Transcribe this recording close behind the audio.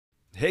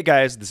Hey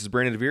guys, this is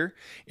Brandon DeVere,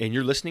 and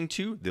you're listening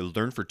to the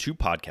Learn for Two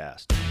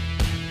podcast.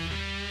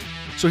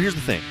 So here's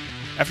the thing.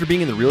 After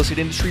being in the real estate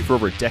industry for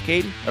over a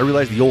decade, I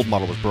realized the old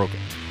model was broken.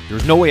 There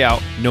was no way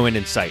out, no end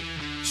in sight.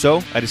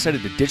 So I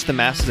decided to ditch the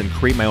masses and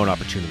create my own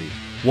opportunity.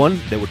 One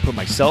that would put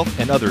myself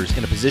and others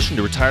in a position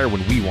to retire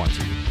when we want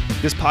to.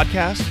 This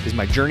podcast is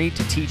my journey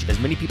to teach as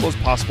many people as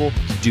possible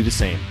to do the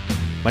same.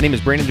 My name is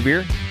Brandon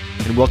DeVere,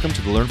 and welcome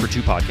to the Learn for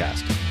Two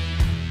podcast.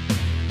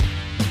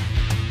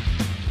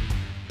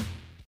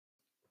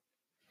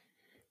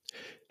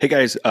 Hey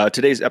guys,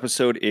 today's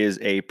episode is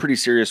a pretty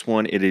serious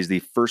one. It is the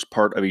first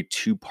part of a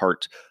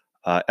two-part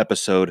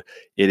episode.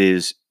 It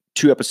is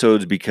two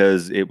episodes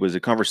because it was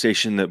a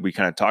conversation that we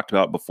kind of talked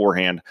about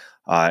beforehand,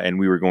 and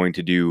we were going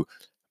to do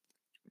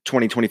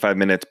 25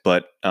 minutes,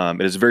 but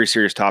it is a very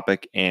serious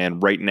topic,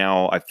 and right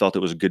now I felt it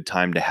was a good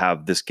time to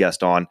have this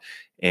guest on,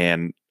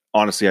 and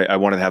honestly, I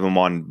wanted to have him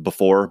on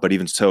before, but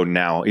even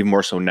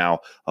more so now,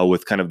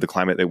 with kind of the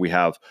climate that we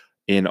have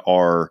in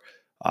our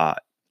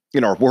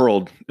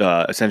world,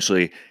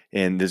 essentially,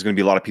 and there's going to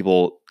be a lot of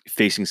people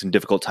facing some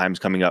difficult times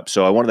coming up.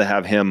 So I wanted to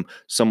have him,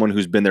 someone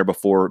who's been there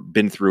before,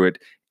 been through it,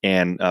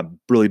 and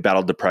really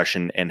battled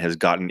depression and has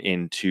gotten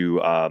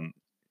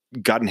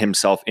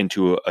himself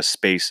into a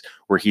space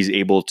where he's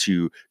able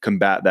to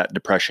combat that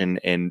depression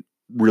and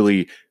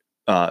really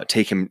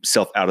take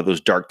himself out of those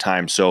dark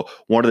times. So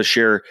wanted to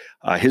share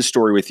his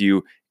story with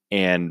you,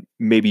 and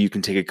maybe you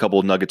can take a couple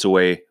of nuggets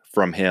away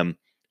from him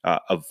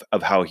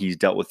of how he's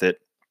dealt with it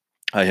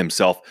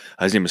himself.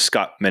 His name is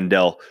Scott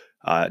Mendel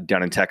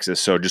down in Texas.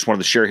 So just wanted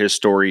to share his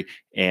story,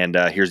 and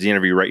here's the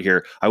interview right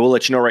here. I will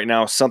let you know right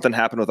now, something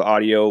happened with the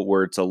audio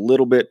where it's sounds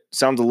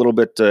a little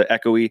bit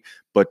echoey,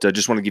 but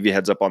just want to give you a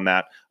heads up on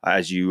that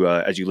as you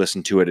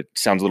listen to it. It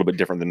sounds a little bit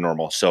different than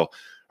normal. So, all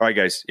right,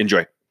 guys,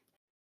 enjoy.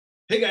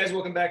 Hey guys,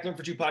 welcome back to Learn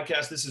for Two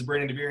podcast. This is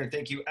Brandon DeVere, and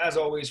thank you as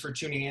always for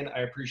tuning in. I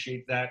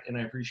appreciate that, and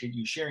I appreciate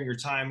you sharing your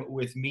time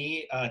with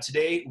me.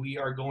 Today we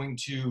are going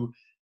to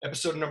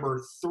episode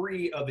number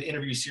 3 of the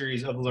interview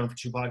series of the Learn for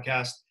Two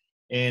podcast.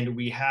 And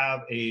we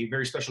have a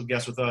very special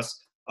guest with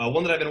us,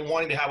 one that I've been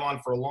wanting to have on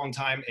for a long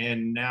time.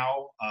 And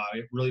now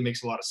it really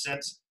makes a lot of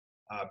sense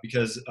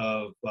because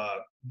of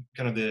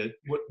kind of the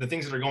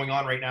things that are going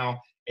on right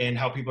now and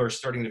how people are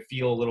starting to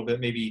feel a little bit,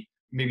 maybe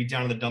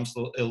down in the dumps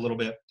a little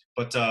bit.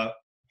 But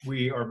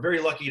we are very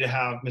lucky to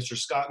have Mr.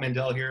 Scott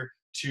Mendel here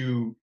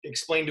to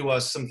explain to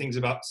us some things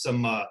about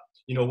some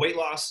weight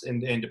loss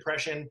and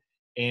depression,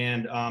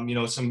 and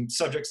some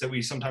subjects that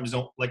we sometimes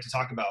don't like to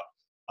talk about.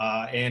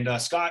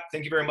 Scott,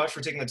 thank you very much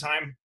for taking the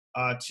time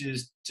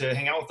to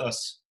hang out with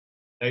us.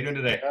 How are you doing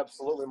today?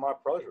 Absolutely, my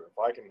pleasure. If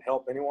I can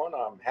help anyone,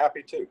 I'm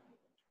happy to.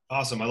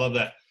 Awesome. I love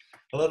that.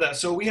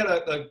 So we had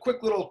a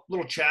quick little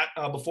chat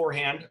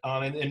beforehand,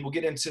 and we'll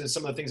get into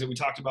some of the things that we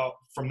talked about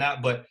from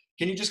that. But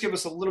can you just give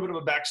us a little bit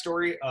of a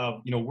backstory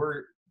of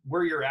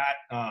where you're at,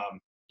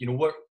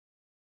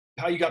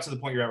 how you got to the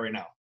point you're at right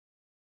now?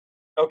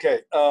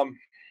 Okay.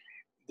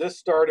 This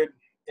started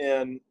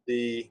in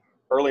the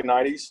early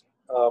 90s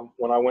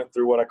when I went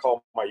through what I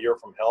call my year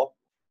from hell.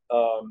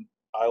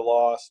 I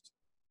lost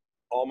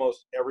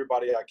almost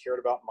everybody I cared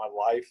about in my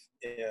life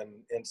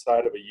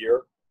inside of a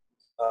year.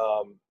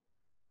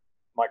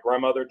 My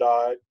grandmother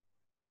died,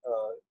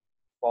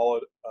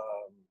 followed,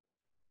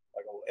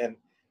 and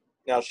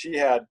now she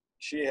had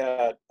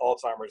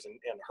Alzheimer's,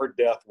 and her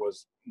death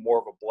was more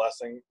of a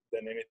blessing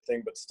than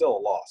anything, but still a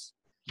loss.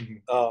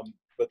 Mm-hmm.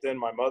 But then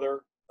my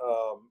mother,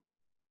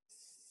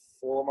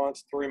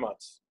 3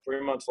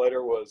 months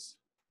later, was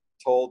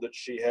told that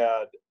she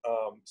had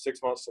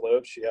 6 months to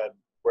live. She had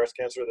breast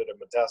cancer that had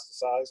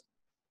metastasized.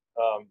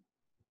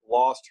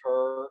 Lost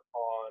her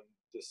on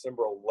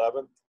December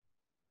 11th.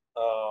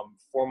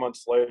 4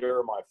 months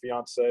later, my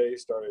fiance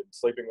started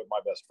sleeping with my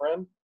best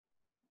friend.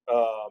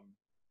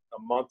 A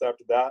month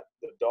after that,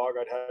 the dog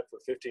I'd had for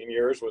 15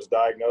 years was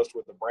diagnosed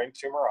with a brain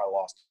tumor. I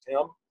lost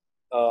him.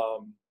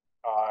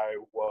 I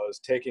was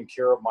taking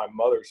care of my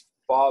mother's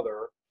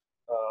father.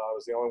 I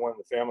was the only one in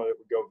the family that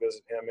would go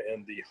visit him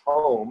in the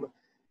home.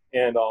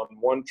 And on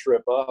one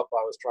trip up,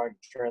 I was trying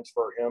to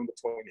transfer him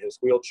between his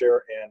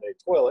wheelchair and a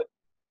toilet,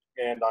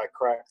 and I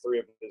cracked 3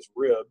 of his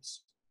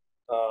ribs.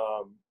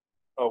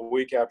 A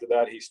week after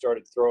that, he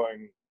started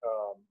throwing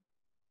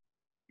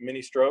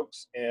mini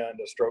strokes, and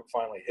a stroke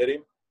finally hit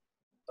him.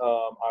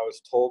 I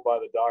was told by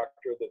the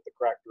doctor that the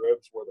cracked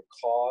ribs were the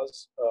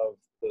cause of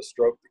the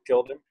stroke that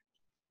killed him.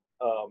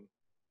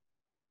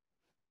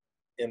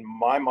 In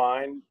my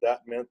mind,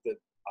 that meant that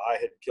I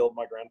had killed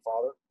my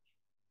grandfather.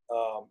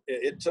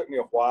 It took me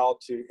a while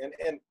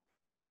and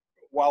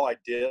while I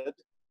did,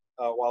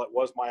 while it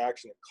was my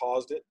action that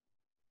caused it,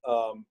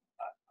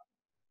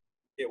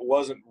 it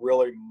wasn't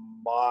really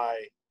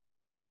my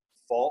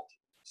fault,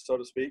 so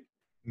to speak.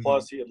 Mm-hmm.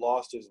 Plus, he had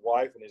lost his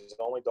wife and his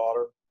only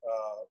daughter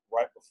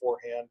right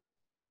beforehand.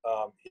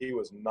 He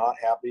was not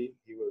happy.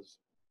 He was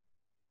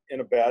in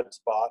a bad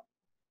spot.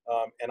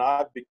 And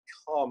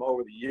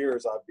over the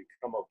years, I've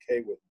become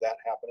okay with that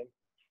happening.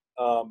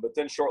 But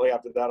then shortly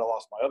after that, I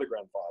lost my other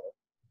grandfather.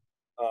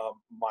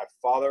 My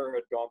father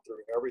had gone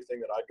through everything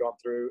that I'd gone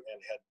through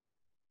and had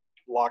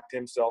locked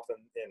himself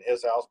in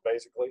his house,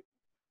 basically.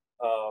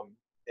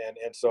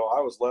 And so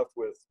I was left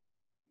with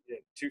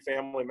two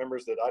family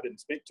members that I didn't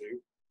speak to,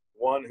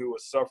 one who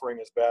was suffering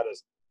as bad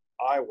as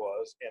I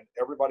was, and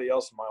everybody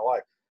else in my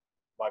life,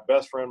 my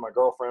best friend, my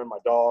girlfriend, my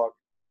dog,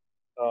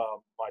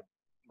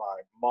 my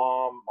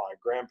mom, my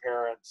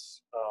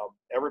grandparents,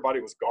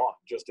 everybody was gone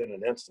just in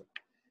an instant.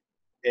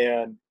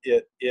 And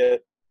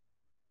it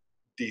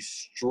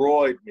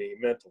destroyed me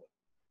mentally.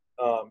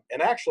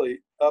 And actually,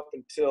 up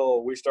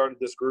until we started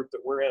this group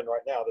that we're in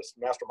right now, this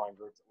mastermind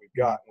group that we've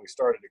got, and we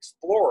started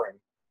exploring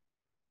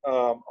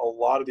a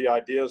lot of the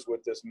ideas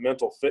with this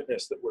mental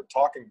fitness that we're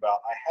talking about,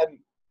 I hadn't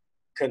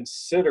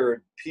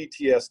considered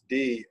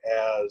PTSD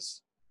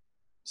as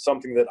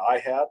something that I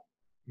had,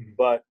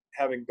 but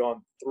having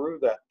gone through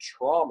that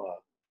trauma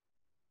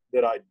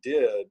that I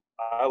did,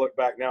 I look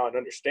back now and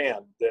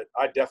understand that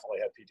I definitely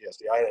had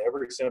PTSD. I had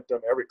every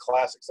symptom, every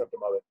classic symptom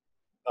of it.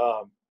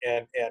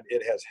 And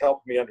it has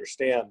helped me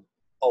understand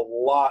a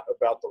lot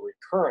about the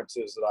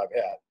recurrences that I've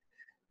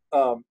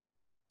had.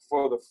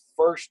 For the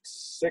first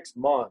 6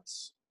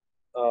 months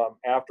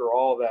after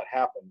all of that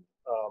happened,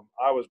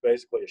 I was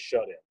basically a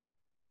shut-in.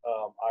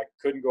 I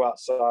couldn't go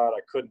outside.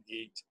 I couldn't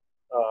eat.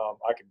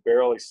 I could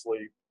barely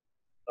sleep.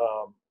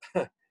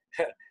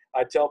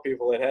 I tell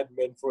people it hadn't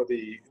been for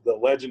the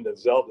Legend of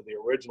Zelda, the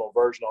original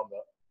version on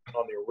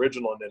the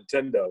original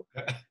Nintendo,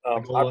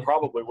 I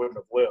probably wouldn't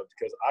have lived,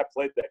 because I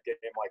played that game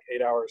like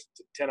 8 hours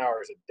to 10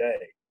 hours a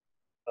day.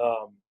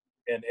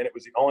 And it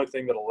was the only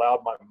thing that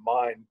allowed my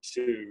mind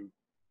to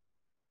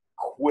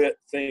quit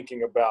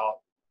thinking about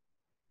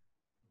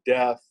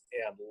death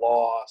and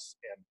loss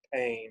and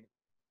pain.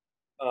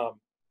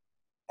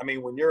 I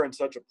mean, when you're in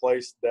such a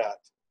place that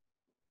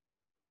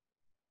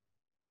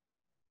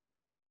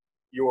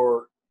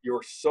you're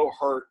so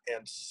hurt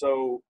and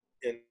so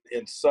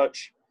in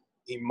such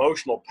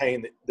emotional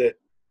pain that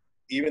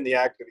even the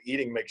act of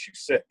eating makes you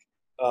sick,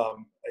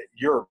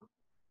 you're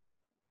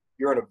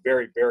in a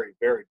very, very,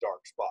 very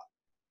dark spot.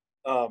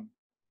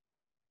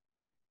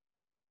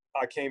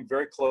 I came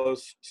very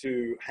close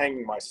to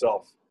hanging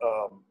myself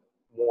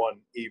one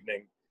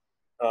evening,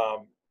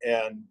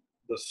 and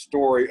the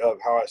story of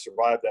how I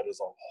survived that is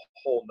a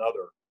whole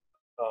nother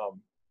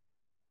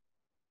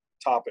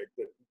topic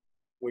that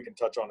we can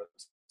touch on at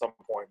some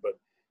point. But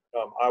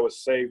I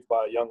was saved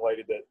by a young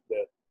lady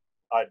that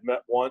I'd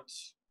met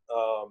once,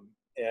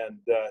 and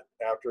that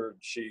after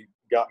she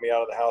got me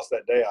out of the house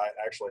that day, I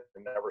actually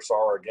never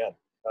saw her again.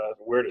 The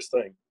weirdest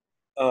thing.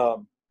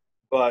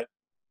 But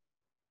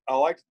I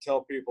like to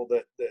tell people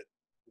that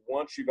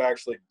once you've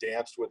actually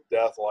danced with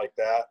death like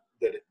that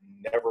it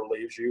never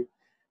leaves you,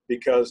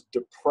 because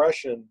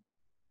depression,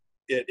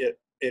 it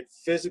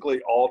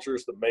physically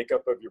alters the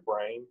makeup of your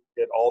brain.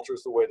 It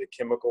alters the way the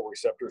chemical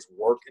receptors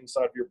work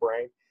inside of your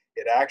brain.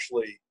 It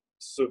actually,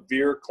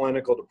 severe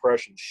clinical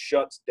depression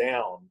shuts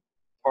down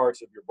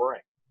parts of your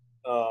brain.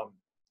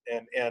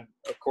 And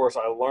of course,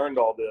 I learned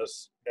all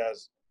this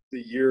as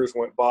the years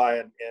went by,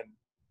 and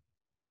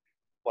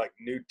like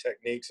new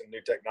techniques and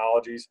new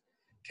technologies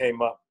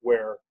came up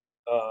where,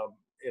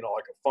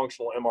 like a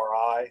functional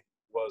MRI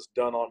was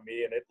done on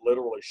me, and it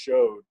literally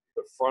showed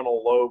the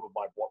frontal lobe of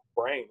my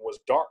brain was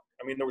dark.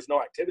 I mean, there was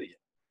no activity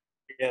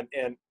in it.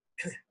 And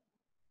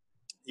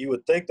you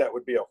would think that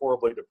would be a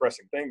horribly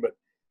depressing thing, but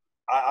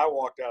I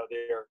walked out of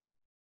there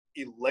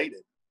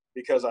elated,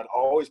 because I'd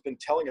always been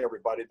telling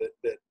everybody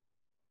that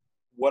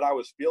what I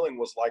was feeling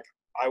was like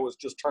I was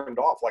just turned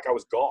off, like I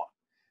was gone,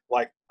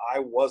 like I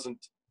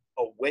wasn't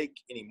awake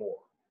anymore.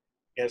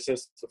 And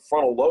since the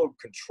frontal lobe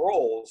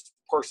controls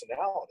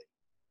personality,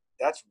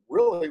 that's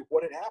really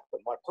what had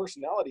happened. My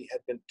personality had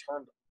been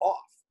turned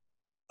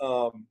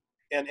off.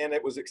 And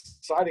it was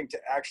exciting to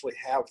actually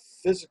have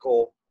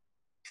physical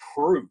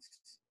proof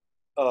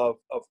of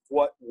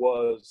what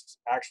was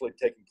actually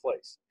taking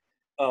place.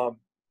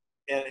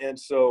 And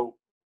so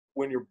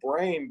when your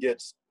brain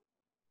gets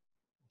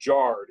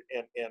jarred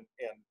and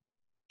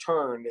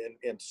turned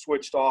and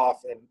switched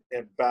off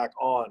and back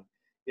on,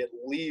 it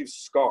leaves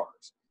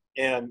scars.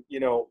 And,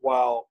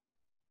 while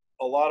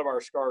a lot of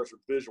our scars are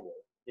visual,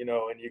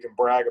 and you can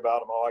brag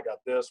about them. Oh, I got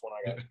this when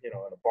I got, in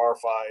a bar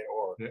fight,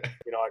 or,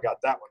 I got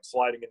that one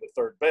sliding into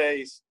third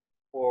base,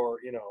 or,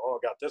 oh,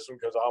 I got this one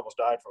because I almost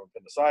died from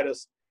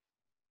appendicitis.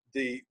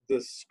 The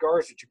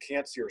scars that you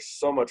can't see are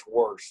so much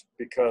worse,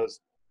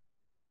 because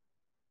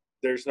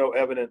there's no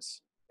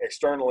evidence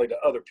externally to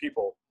other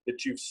people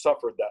that you've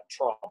suffered that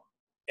trauma,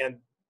 and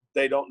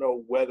they don't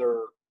know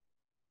whether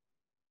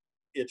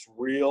it's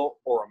real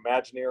or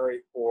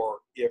imaginary, or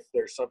if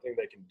there's something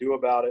they can do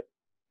about it.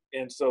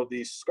 And so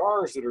these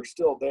scars that are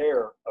still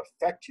there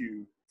affect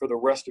you for the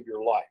rest of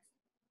your life.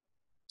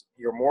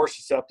 You're more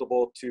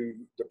susceptible to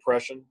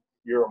depression.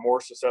 You're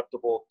more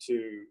susceptible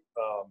to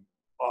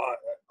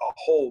a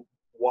whole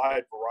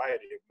wide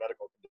variety of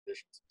medical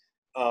conditions.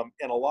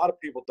 And a lot of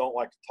people don't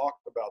like to talk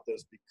about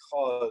this,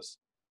 because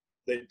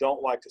they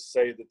don't like to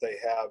say that they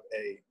have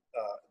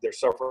they're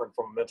suffering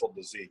from a mental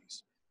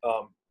disease.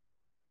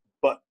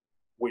 But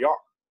we are.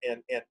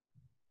 and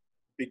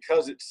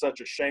because it's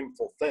such a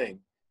shameful thing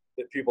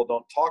that people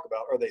don't talk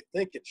about, or they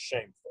think it's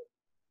shameful,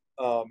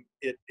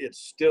 it's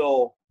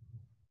still,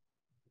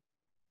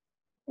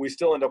 we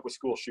still end up with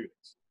school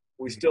shootings.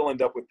 We still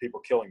end up with people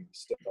killing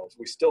themselves.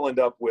 We still end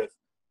up with,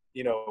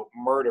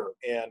 murder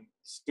and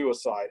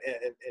suicide.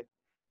 And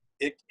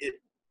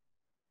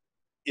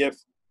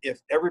if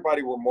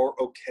everybody were more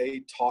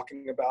okay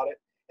talking about it,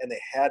 and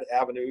they had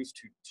avenues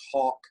to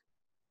talk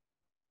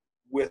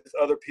with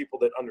other people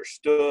that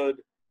understood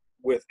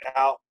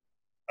without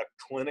a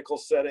clinical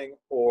setting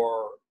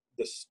or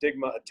the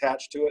stigma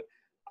attached to it,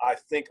 I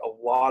think a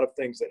lot of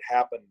things that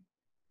happen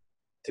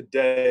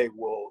today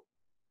will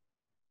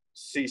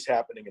cease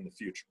happening in the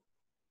future.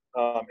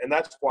 And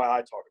that's why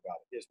I talk about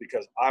it, is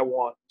because I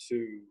want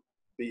to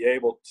be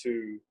able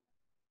to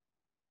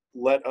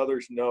let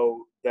others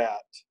know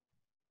that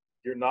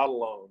you're not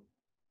alone.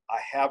 I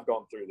have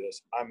gone through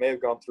this. I may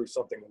have gone through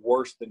something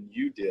worse than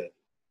you did.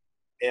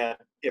 And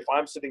if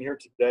I'm sitting here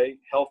today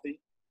healthy,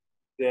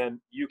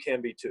 then you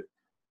can be too.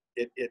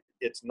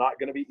 It's not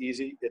going to be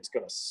easy. It's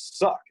going to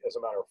suck, as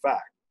a matter of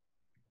fact.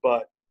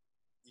 But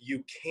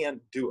you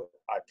can do it.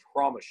 I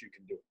promise you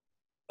can do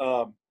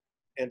it.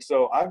 And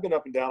so I've been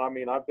up and down. I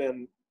mean, I've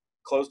been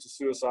close to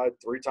suicide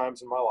 3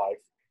 times in my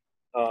life.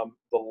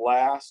 The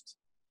last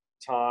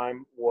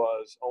time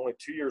was only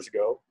 2 years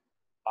ago.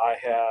 I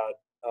had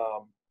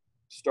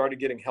started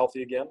getting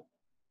healthy again.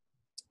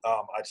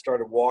 I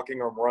started walking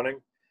or running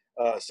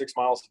 6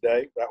 miles a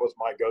day. That was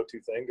my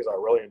go-to thing because I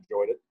really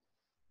enjoyed it.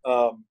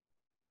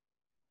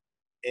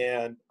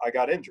 And I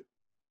got injured.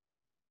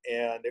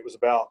 And it was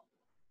about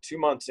 2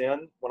 months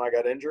in when I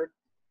got injured.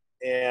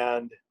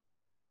 And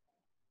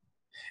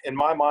in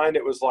my mind,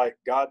 it was like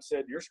God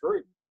said, "You're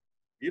screwed.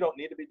 You don't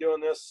need to be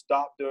doing this.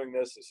 Stop doing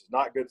this. This is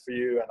not good for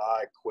you." And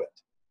I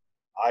quit.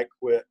 I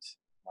quit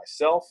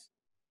myself.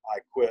 I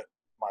quit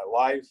my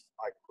life.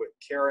 I quit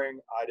caring.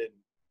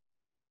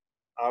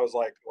 I was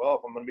like, well,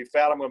 if I'm going to be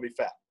fat, I'm going to be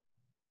fat.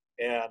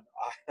 And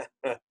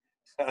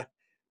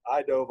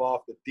I dove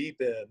off the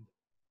deep end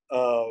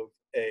of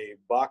a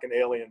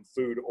Bacchanalian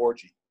food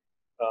orgy.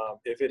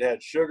 If it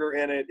had sugar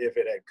in it, if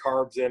it had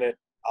carbs in it,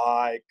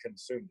 I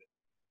consumed it.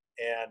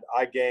 And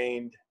I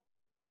gained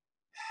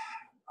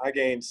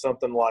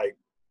something like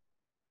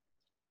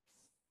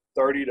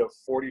 30 to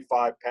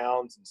 45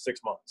 pounds in 6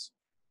 months.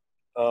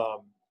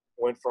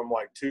 Went from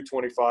like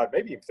 225,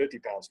 maybe even 50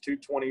 pounds,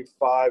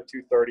 225,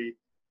 230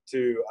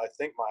 to, I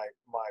think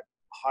my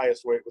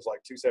highest weight was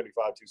like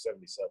 275,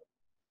 277.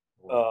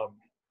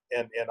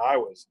 And I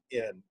was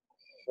in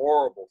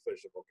horrible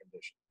physical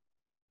condition.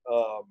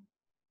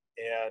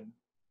 And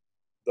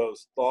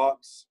those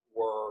thoughts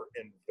were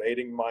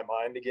invading my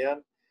mind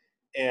again.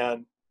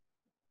 And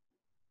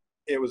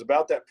it was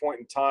about that point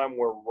in time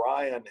where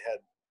Ryan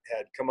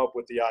had come up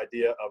with the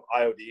idea of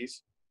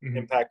IODs,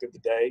 Impact of the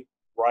Day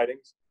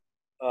writings.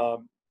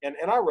 And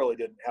I really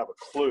didn't have a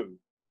clue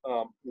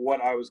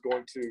what I was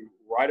going to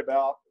write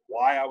about,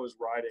 why I was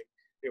writing.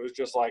 It was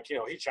just like,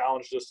 he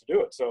challenged us to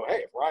do it. So,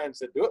 hey, if Ryan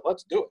said do it,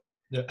 let's do it.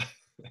 Yeah.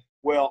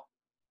 Well,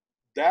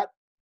 that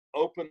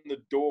opened the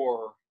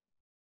door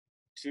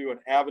to an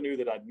avenue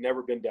that I'd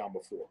never been down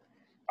before.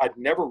 I'd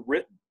never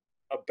written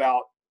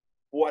about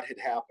what had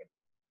happened.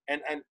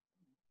 And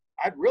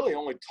I'd really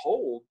only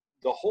told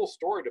the whole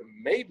story to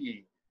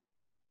maybe,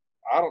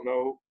 I don't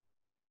know,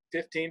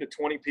 15 to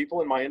 20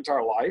 people in my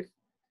entire life.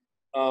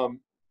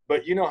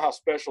 But you know how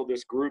special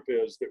this group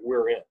is that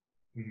we're in.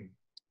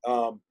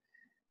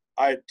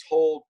 I had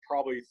told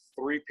probably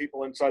 3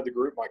 people inside the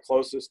group, my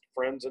closest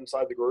friends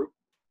inside the group,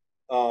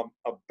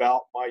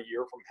 about my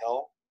year from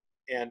hell.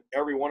 And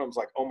every one of them's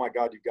like, "Oh my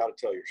God, you've got to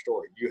tell your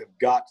story. You have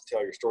got to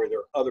tell your story. There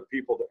are other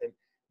people that," and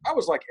I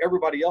was like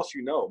everybody else,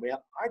 man,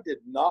 I did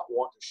not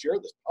want to share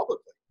this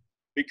publicly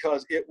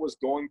because it was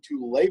going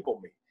to label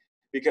me,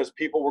 because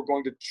people were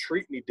going to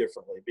treat me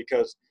differently,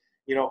 because,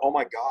 "Oh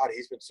my God,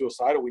 he's been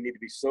suicidal. We need to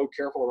be so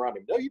careful around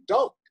him." No, you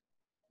don't.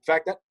 In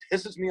fact, that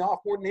pisses me off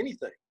more than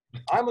anything.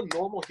 I'm a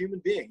normal human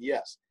being.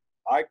 Yes,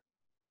 I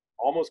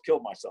almost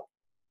killed myself.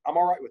 I'm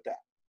all right with that.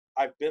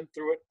 I've been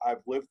through it.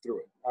 I've lived through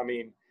it. I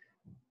mean,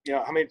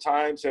 how many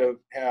times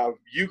have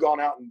you gone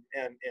out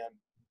and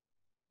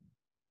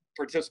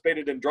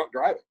participated in drunk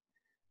driving?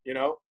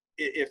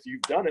 If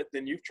you've done it,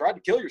 then you've tried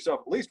to kill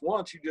yourself at least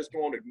once. You just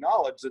won't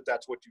acknowledge that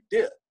that's what you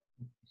did.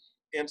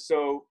 And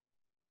so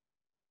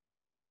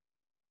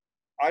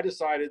I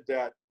decided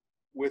that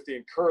with the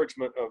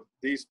encouragement of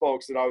these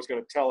folks that I was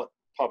going to tell it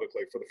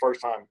publicly for the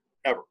first time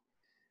ever.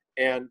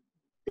 And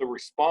the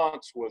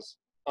response was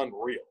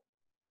unreal.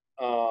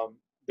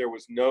 There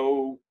was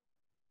no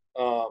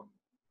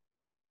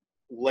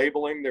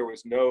labeling. There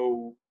was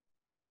no,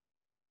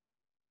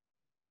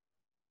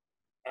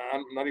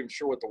 I'm not even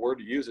sure what the word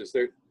to use is.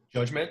 There,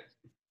 judgment?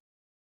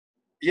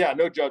 Yeah,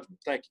 no judgment.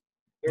 Thank you.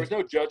 There was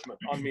no judgment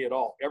on me at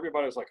all.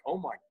 Everybody was like, "Oh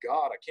my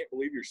God, I can't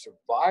believe you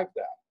survived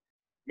that.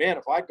 Man,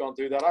 if I'd gone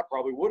through that, I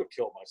probably would have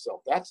killed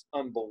myself. That's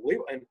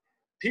unbelievable." And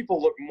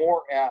people look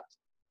more at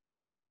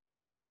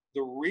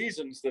the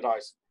reasons that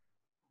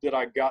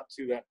I got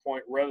to that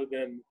point rather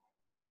than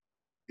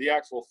the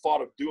actual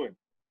thought of doing.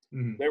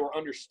 Mm-hmm. They were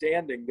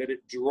understanding that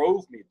it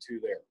drove me to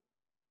there.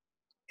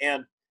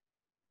 And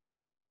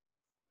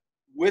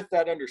with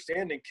that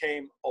understanding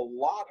came a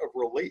lot of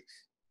relief,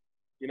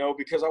 you know,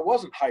 because I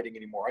wasn't hiding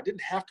anymore. I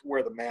didn't have to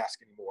wear the mask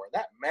anymore. And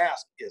that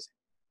mask is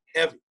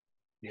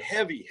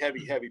heavy,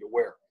 heavy to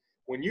wear.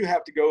 When you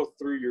have to go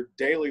through your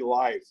daily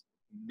life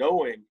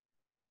knowing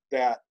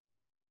that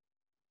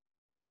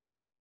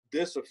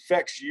this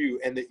affects you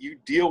and that you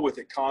deal with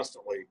it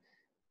constantly,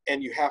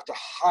 and you have to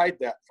hide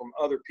that from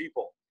other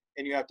people,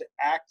 and you have to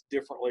act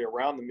differently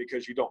around them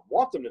because you don't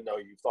want them to know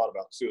you thought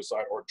about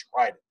suicide or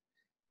tried it,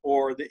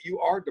 or that you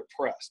are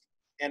depressed.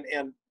 And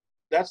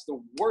that's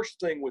the worst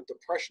thing with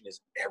depression,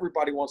 is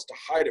everybody wants to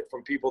hide it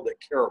from people that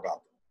care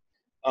about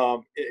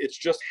them. It's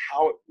just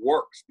how it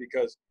works,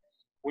 because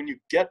when you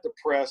get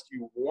depressed,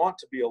 you want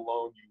to be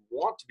alone. You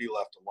want to be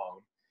left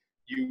alone.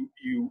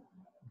 You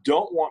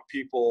don't want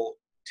people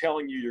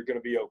telling you you're going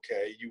to be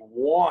okay. You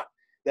want,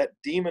 that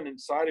demon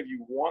inside of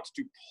you wants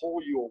to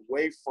pull you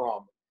away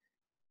from,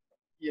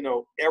 you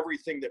know,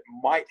 everything that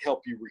might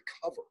help you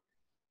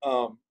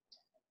recover.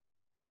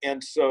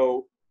 And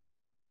so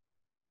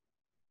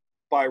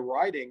by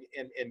writing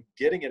and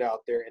getting it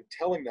out there and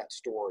telling that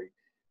story,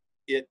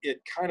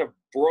 it kind of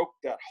broke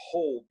that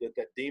hold that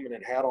that demon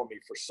had on me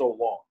for so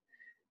long.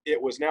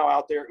 It was now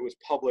out there. It was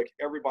public.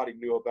 Everybody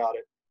knew about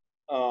it.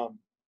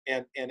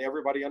 And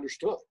everybody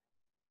understood.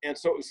 And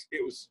so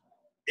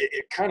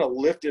it kind of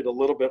lifted a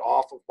little bit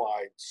off of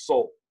my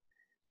soul.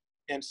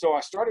 And so I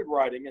started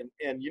writing,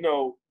 and you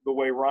know, the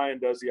way Ryan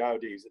does the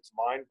IODs, it's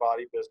mind,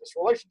 body, business,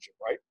 relationship,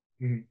 right?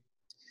 Mm-hmm.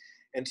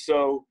 And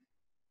so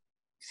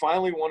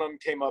finally one of them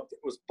came up that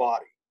was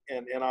body.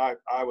 And I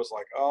was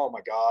like, oh my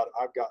God,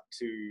 I've got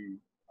to,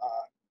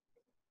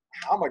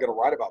 how am I going to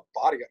write about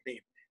body? I mean,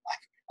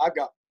 I've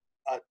got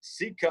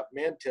C-cup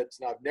man tits,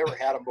 and I've never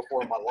had them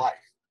before in my life.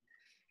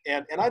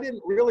 And I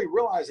didn't really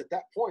realize at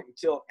that point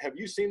until, have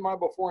you seen my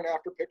before and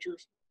after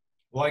pictures?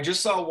 Well, I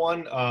just saw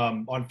one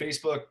on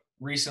Facebook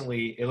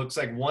recently. It looks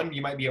like one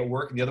you might be at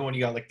work, and the other one you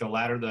got like the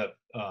ladder,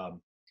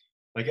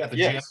 like at the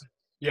gym.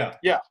 Yeah.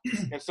 Yeah.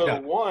 And so Yeah.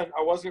 the one,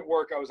 I wasn't at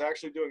work. I was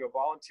actually doing a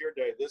volunteer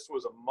day. This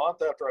was a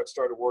month after I'd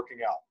started working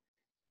out.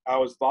 I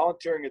was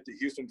volunteering at the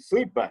Houston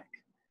Food Bank,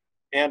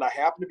 and I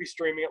happened to be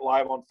streaming it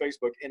live on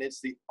Facebook. And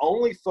it's the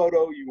only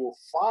photo you will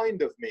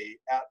find of me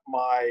at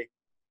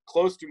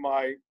close to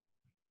my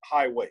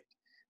high weight,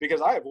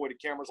 because I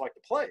avoided cameras like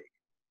the plague.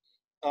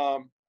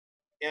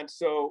 And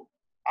so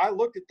I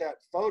looked at that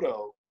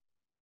photo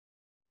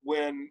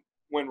when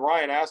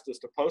Ryan asked us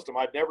to post them.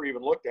 I'd never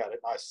even looked at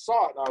it. And I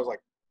saw it, and I was like,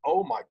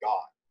 oh my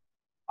God,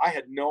 I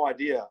had no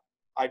idea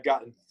I'd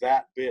gotten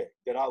that big,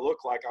 that I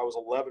looked like I was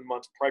 11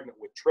 months pregnant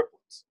with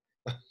triplets.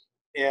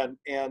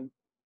 and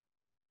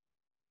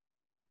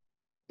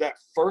that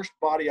first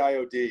body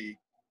IOD,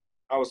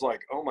 I was like,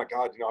 oh my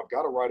God, you know, I've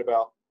got to write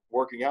about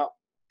working out,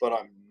 but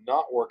I'm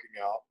not working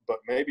out, but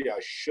maybe I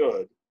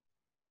should.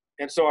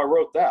 And so I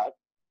wrote that.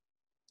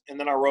 And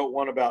then I wrote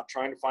one about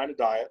trying to find a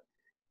diet.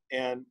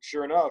 And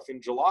sure enough,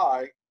 in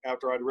July,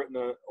 after I'd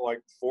written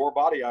like 4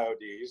 body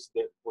IODs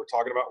that were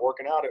talking about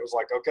working out, it was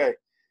like, okay,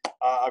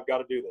 I've got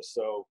to do this.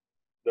 So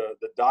the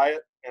diet,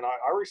 and I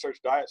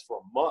researched diets for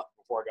a month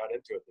before I got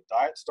into it. The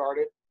diet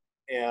started,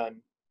 and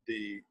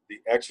the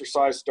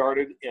exercise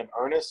started in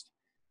earnest.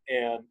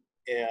 And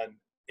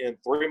in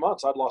 3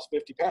 months, I'd lost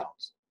 50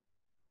 pounds.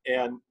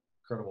 And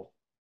Incredible.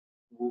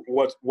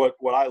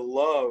 What I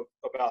love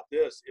about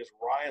this is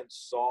Ryan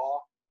saw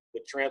the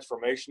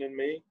transformation in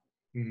me,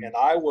 Mm-hmm. and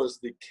I was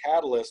the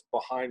catalyst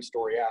behind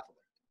Story Athlete.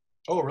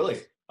 Oh,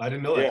 really? I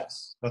didn't know that.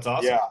 Yes. That's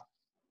awesome. Yeah.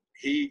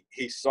 He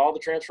saw the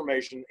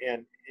transformation,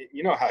 and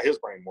you know how his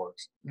brain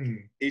works. Mm-hmm.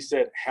 He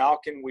said, how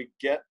can we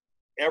get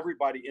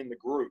everybody in the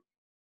group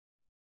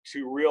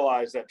to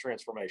realize that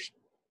transformation?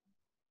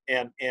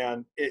 And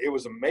it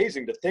was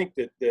amazing to think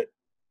that,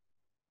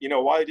 you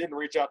know, why he didn't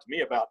reach out to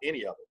me about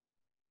any of it.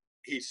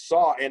 He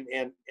saw and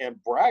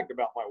bragged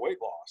about my weight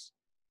loss.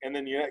 And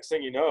then the next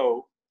thing you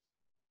know,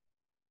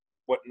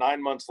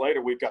 9 months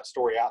later, we've got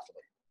Story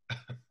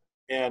Athlete.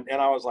 and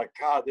I was like,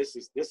 God, this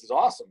is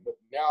awesome. But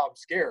now I'm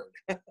scared.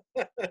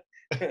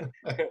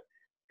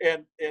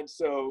 and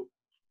so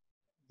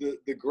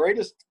the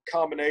greatest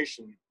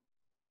combination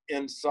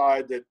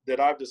inside that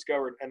I've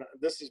discovered, and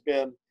this has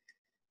been,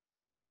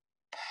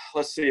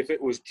 let's see, if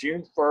it was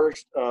June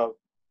 1st of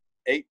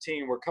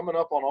 18, we're coming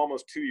up on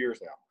almost 2 years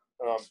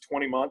now,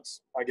 20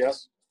 months, I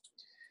guess,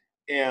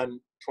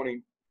 and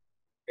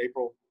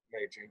April,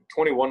 May, June,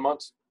 21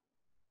 months.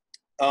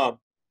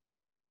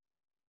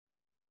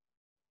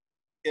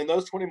 In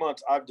those 20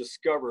 months, I've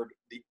discovered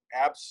the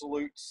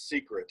absolute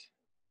secret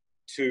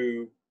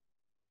to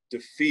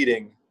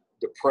defeating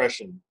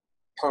depression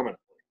permanently.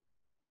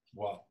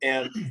 Wow.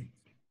 And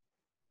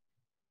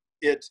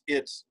it's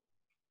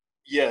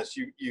yes,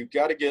 you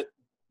got to get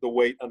the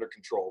weight under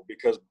control,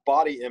 because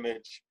body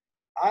image,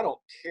 I don't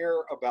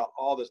care about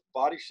all this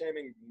body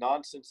shaming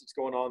nonsense that's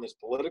going on, this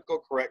political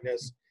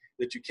correctness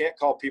that you can't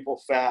call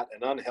people fat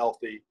and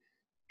unhealthy.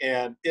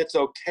 And it's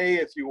okay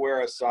if you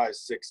wear a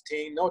size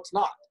 16. No, it's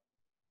not.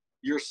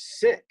 You're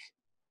sick.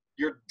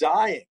 You're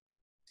dying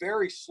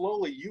very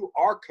slowly. You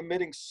are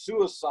committing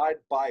suicide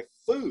by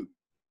food.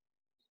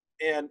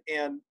 And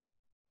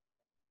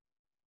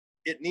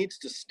it needs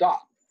to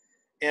stop.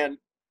 And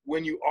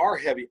when you are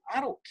heavy,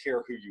 I don't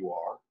care who you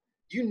are.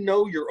 You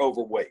know you're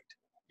overweight.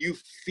 You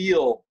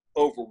feel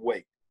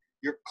overweight.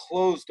 Your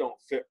clothes don't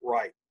fit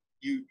right.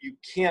 You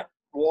can't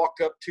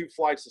walk up 2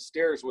 flights of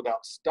stairs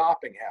without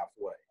stopping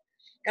halfway.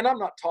 And I'm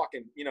not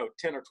talking,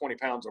 10 or 20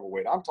 pounds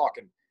overweight. I'm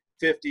talking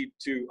 50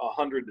 to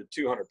 100 to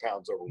 200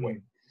 pounds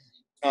overweight.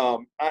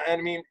 I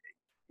mean,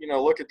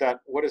 look at that.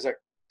 What is that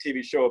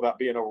TV show about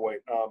being overweight?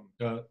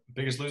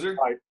 Biggest Loser?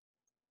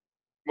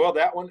 Well,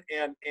 that one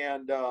and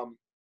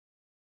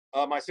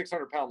My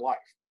 600-Pound Life.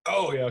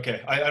 Oh, yeah,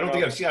 okay. I don't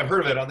think I've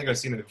heard of it. I don't think I've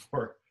seen it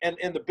before. And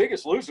The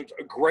Biggest Loser is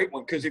a great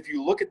one, because if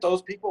you look at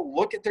those people,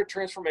 look at their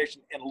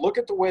transformation and look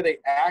at the way they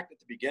act at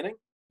the beginning,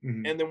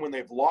 and then when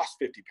they've lost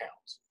 50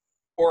 pounds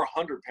or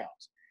 100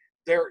 pounds,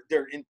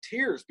 they're in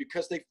tears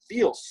because they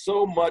feel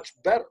so much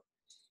better.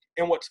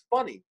 And what's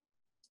funny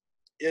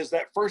is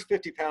that first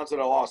 50 pounds that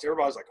I lost,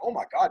 everybody's like, oh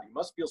my God, you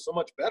must feel so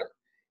much better.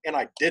 And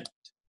I didn't.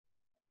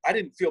 I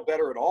didn't feel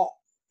better at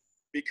all,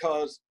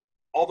 because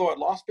although I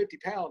lost 50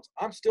 pounds,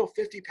 I'm still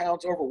 50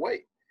 pounds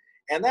overweight.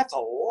 And that's a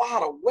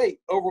lot of weight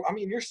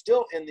you're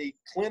still in the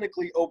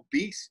clinically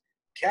obese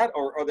they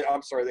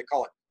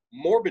call it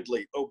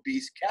morbidly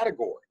obese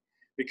category,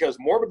 because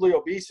morbidly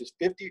obese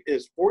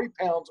is 40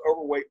 pounds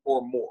overweight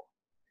or more.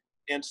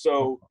 And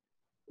so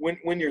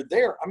when you're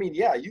there,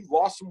 you've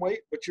lost some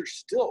weight, but you're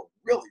still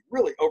really,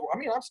 really over.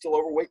 I'm still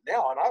overweight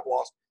now, and I've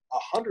lost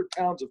 100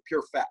 pounds of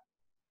pure fat.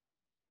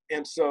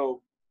 And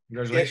so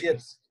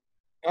congratulations.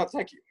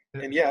 Thank you.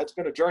 And yeah, it's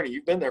been a journey.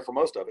 You've been there for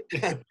most of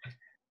it.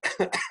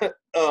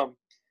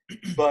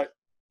 But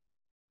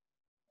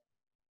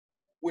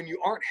when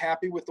you aren't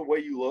happy with the way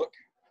you look,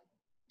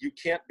 you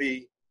can't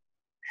be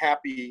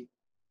happy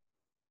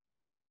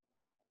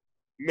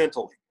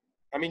mentally.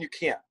 You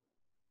can't.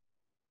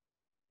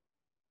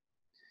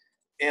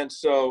 And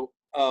so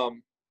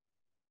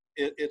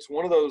it's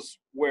one of those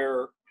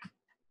where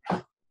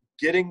and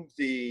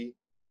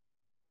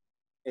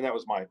that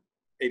was my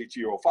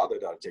 82-year-old father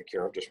that I take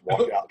care of, just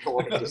walked out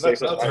to say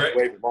something. I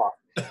waved him off.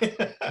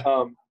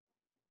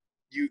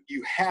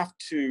 You have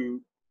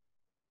to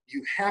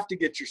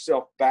get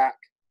yourself back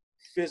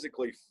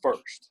physically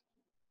first,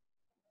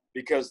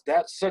 because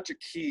that's such a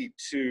key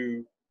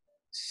to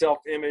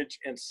self-image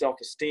and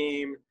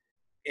self-esteem.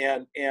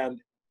 And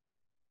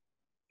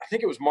I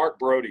think it was Mark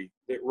Brody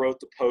that wrote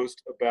the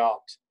post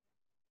about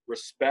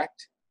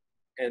respect,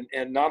 and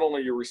not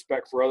only your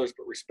respect for others,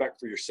 but respect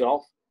for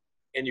yourself.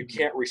 And you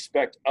can't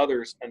respect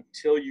others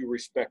until you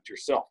respect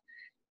yourself.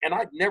 And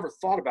I'd never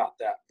thought about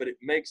that, but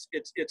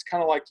it's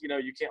kind of like,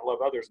 you can't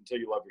love others until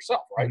you love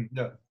yourself, right?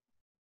 Yeah.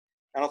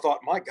 And I thought,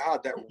 my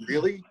God, that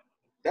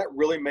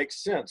really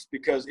makes sense,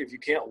 because if you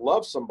can't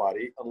love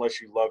somebody unless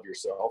you love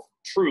yourself,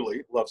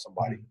 truly love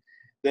somebody,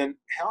 then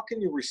how can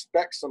you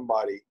respect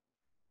somebody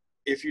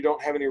if you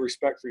don't have any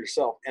respect for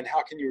yourself? And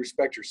how can you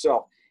respect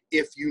yourself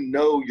if you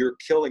know you're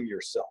killing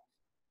yourself?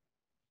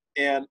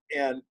 And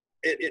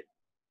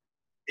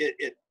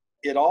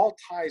it all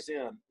ties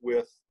in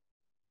with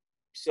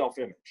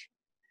self-image.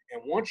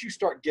 And once you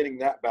start getting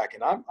that back,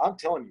 and I'm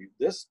telling you,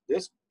 this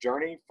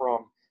journey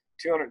from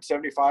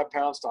 275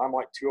 pounds to I'm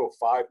like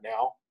 205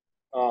 now,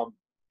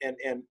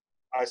 and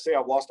I say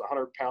I've lost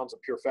 100 pounds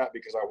of pure fat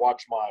because I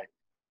watch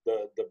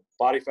the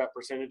body fat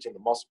percentage and the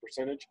muscle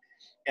percentage,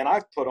 and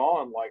I've put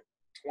on like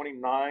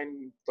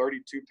 29,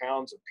 32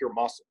 pounds of pure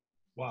muscle.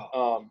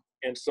 Wow.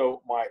 And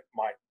so my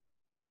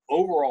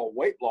overall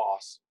weight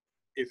loss,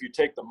 if you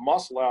take the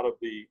muscle out of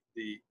the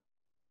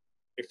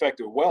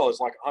effective well, is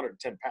like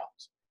 110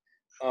 pounds.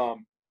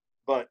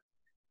 But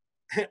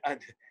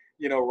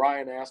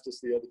Ryan asked us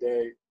the other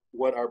day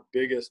what our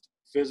biggest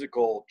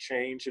physical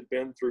change had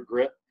been through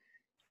grit,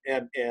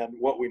 and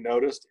what we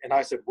noticed. And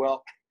I said,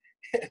 well,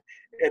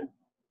 and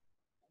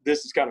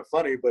this is kind of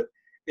funny, but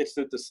it's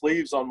that the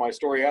sleeves on my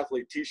Story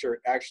Athlete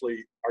t-shirt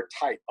actually are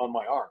tight on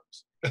my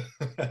arms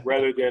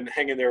rather than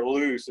hanging there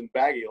loose and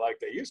baggy like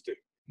they used to.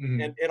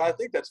 Mm-hmm. And I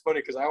think that's funny,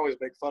 because I always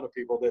make fun of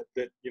people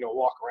that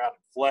walk around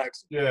and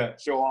flex and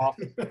show off.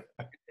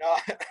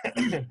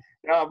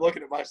 Now I'm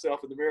looking at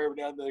myself in the mirror every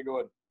now and then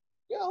going,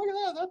 yeah, look at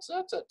that. That's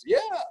yeah.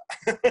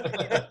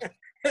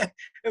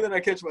 And then I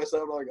catch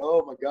myself like,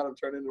 oh my God, I'm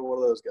turning into one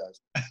of those guys.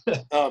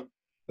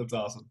 That's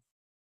awesome.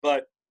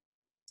 But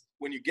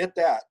when you get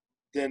that,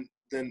 then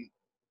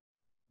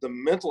the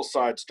mental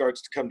side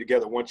starts to come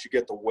together once you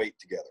get the weight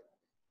together.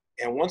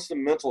 And once the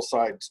mental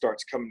side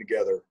starts coming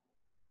together,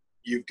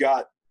 you've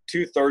got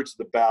 2/3 of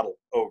the battle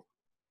over.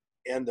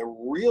 And the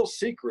real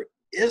secret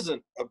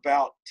isn't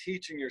about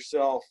teaching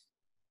yourself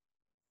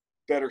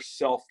better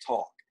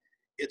self-talk.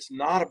 It's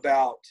not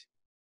about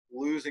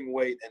losing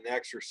weight and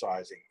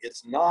exercising.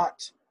 It's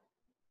not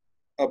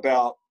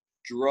about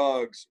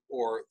drugs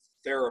or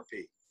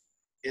therapy.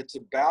 It's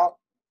about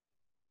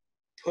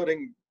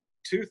putting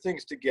two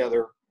things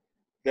together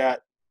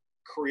that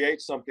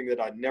create something that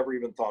I never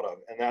even thought of,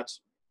 and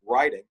that's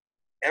writing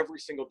every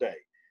single day,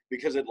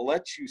 because it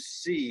lets you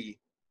see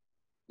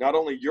not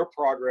only your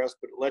progress,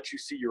 but it lets you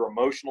see your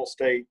emotional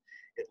state.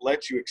 It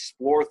lets you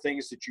explore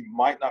things that you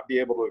might not be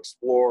able to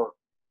explore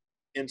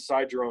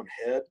inside your own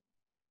head.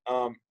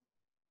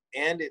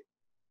 And it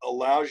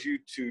allows you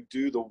to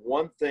do the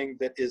one thing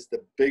that is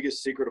the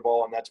biggest secret of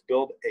all, and that's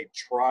build a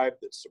tribe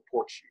that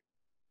supports you.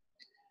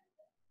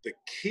 The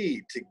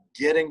key to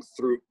getting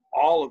through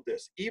all of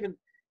this, even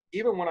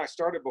when I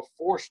started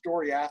before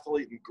Story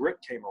Athlete and Grit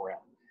came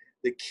around,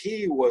 the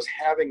key was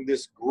having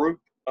this group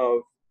of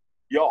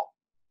y'all.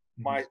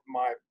 My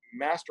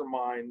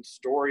mastermind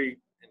Story,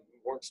 and we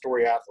weren't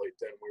Story Athlete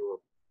then, we were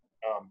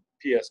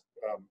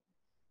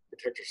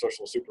Protector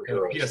Social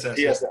Superheroes.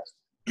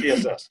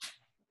 PSS.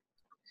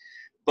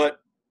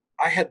 But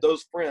I had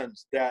those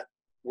friends that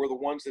were the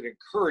ones that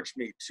encouraged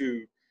me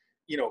to,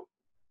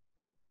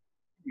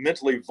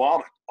 mentally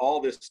vomit all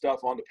this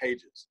stuff onto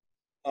pages.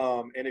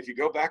 And if you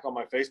go back on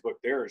my Facebook,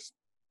 there's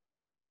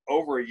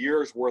over a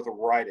year's worth of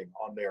writing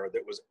on there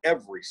that was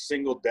every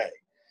single day.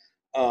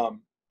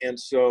 And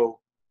so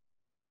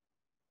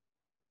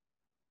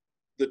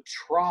the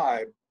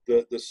tribe,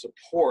 the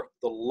support,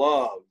 the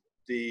love,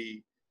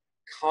 the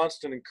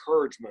constant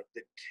encouragement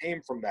that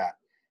came from that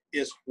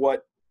is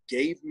what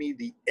gave me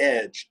the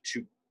edge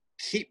to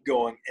keep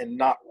going and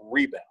not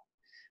rebound.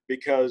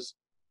 Because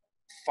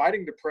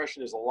fighting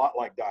depression is a lot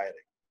like dieting.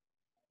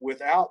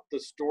 Without the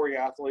Story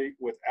Athlete,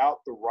 without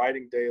the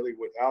writing daily,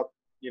 without,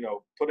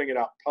 putting it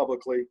out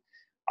publicly,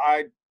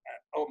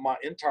 my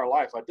entire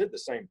life, I did the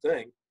same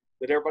thing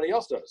that everybody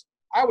else does.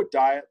 I would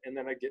diet and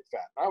then I'd get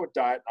fat. I would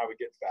diet and I would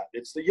get fat.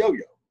 It's the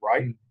yo-yo,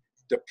 right? Mm-hmm.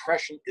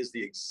 Depression is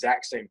the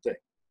exact same thing.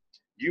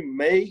 You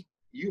may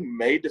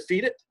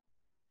defeat it,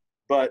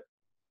 but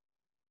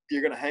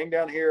you're going to hang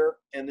down here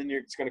and then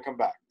it's going to come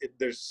back.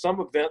 There's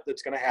some event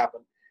that's going to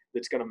happen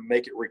that's going to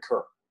make it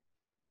recur.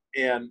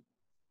 And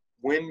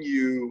when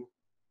you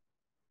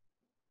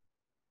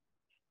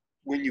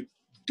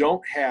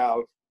don't have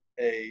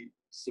a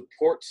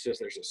support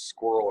system, there's a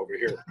squirrel over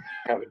here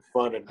having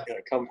fun in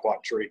a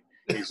kumquat tree.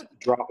 He's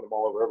dropping them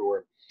all over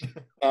everywhere.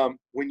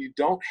 When you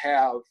don't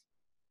have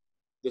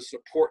the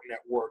support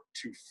network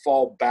to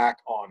fall back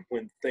on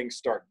when things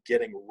start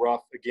getting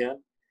rough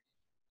again,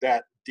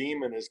 that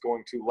demon is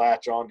going to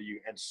latch onto you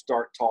and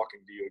start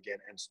talking to you again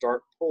and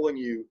start pulling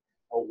you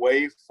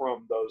away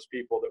from those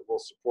people that will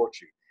support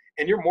you.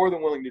 And you're more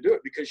than willing to do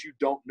it because you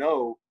don't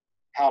know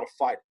how to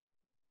fight it.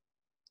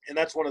 And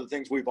that's one of the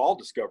things we've all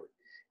discovered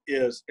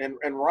is, and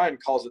Ryan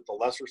calls it the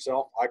lesser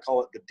self. I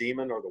call it the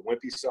demon or the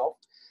wimpy self.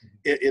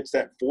 It's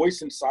that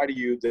voice inside of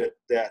you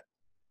that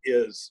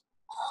is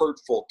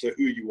hurtful to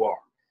who you are,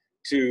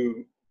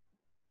 to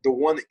the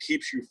one that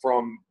keeps you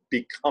from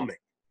becoming,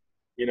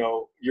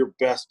 your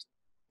best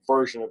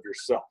version of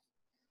yourself.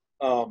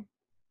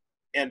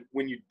 And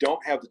when you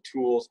don't have the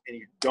tools and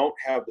you don't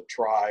have the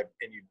tribe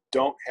and you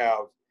don't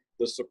have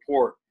the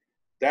support,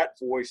 that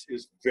voice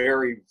is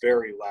very,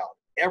 very loud.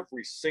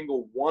 Every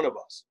single one of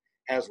us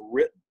has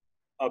written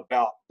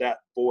about that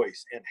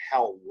voice and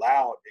how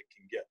loud it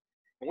can get.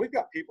 And we've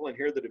got people in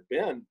here that have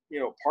been,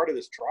 part of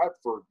this tribe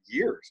for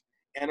years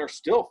and are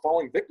still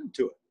falling victim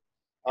to it.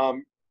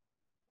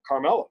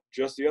 Carmela,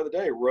 just the other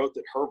day, wrote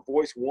that her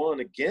voice won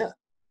again.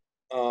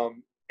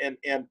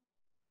 And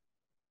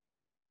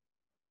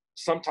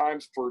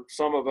sometimes for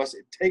some of us,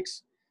 it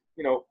takes,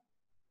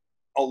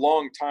 a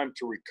long time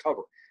to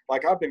recover.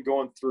 Like I've been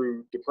going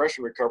through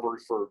depression recovery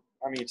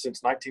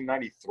since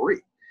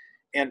 1993.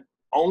 And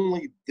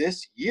only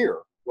this year,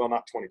 well,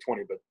 not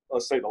 2020, but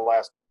let's say the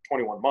last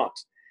 21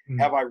 months,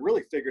 have I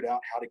really figured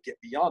out how to get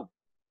beyond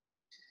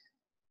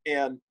it.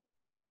 And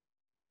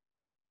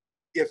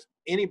if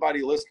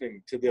anybody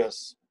listening to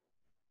this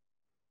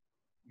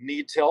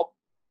needs help,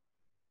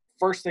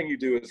 first thing you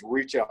do is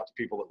reach out to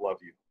people that love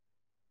you.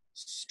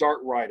 Start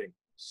writing,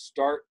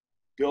 start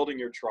building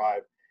your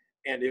tribe.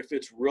 And if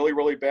it's really,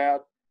 really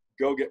bad,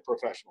 go get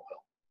professional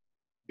help.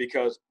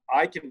 Because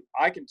I can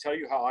tell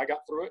you how I got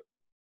through it,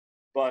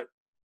 but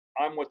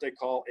I'm what they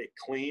call a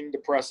clean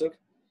depressive.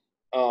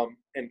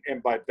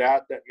 And by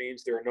that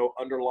means there are no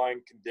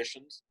underlying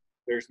conditions.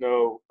 There's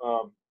no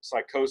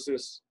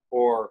psychosis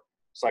or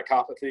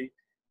psychopathy.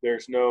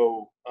 There's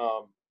no,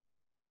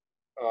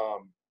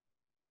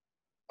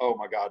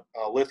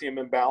 lithium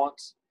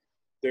imbalance.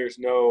 There's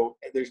no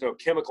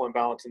chemical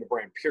imbalance in the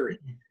brain, period.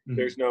 Mm-hmm.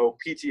 There's no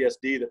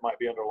PTSD that might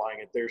be underlying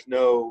it. There's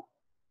no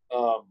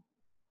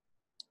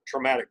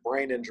traumatic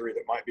brain injury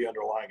that might be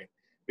underlying it,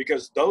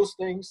 because those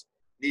things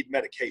need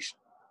medication.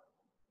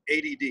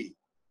 ADD,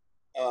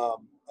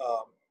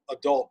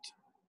 adult,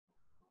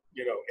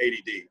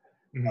 ADD.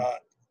 Mm-hmm.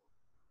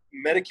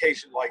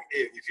 Medication, like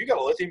if you got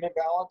a lithium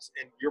imbalance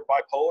and you're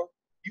bipolar,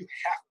 you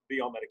have to be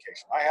on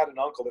medication. I had an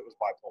uncle that was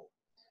bipolar.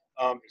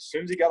 As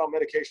soon as he got on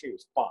medication, he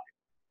was fine.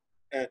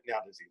 And now,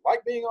 does he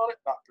like being on it?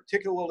 Not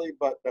particularly,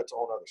 but that's a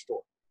whole other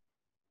story.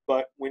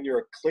 But when you're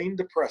a clean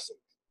depressive,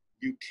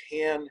 you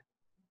can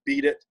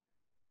beat it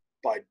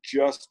by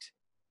just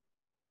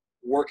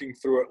working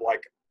through it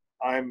like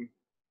I'm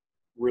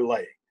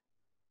relaying,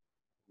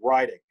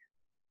 writing,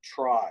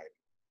 tribe,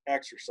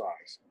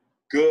 exercise,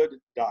 good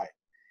diet.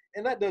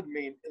 And that doesn't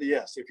mean,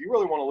 yes, if you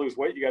really want to lose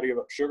weight, you got to give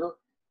up sugar.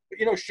 But,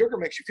 you know, sugar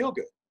makes you feel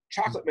good.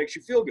 Chocolate makes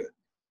you feel good.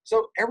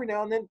 So every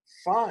now and then,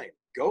 fine,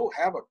 go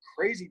have a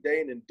crazy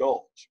day and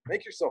indulge.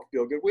 Make yourself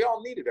feel good. We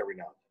all need it every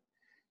now and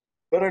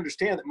then. But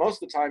understand that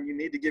most of the time you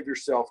need to give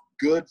yourself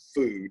good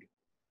food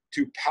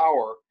to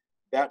power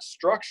that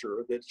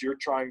structure that you're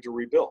trying to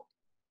rebuild.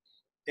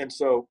 And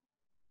so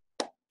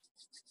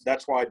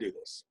that's why I do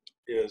this,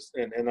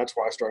 and that's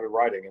why I started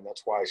writing, and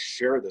that's why I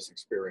share this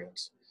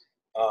experience,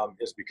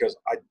 is because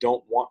I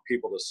don't want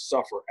people to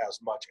suffer as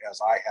much as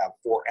I have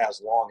for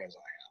as long as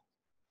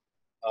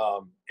I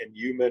have. And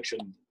you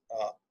mentioned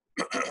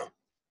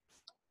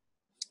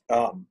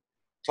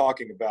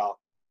talking about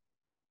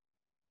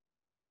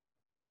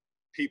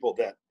people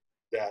that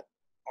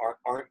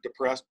aren't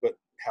depressed but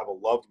have a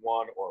loved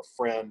one or a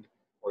friend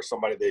or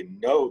somebody they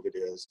know that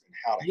is, and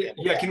how to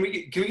handle that. Can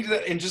we get to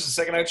that in just a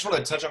second? I just want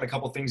to touch on a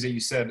couple things that you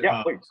said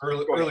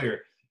earlier,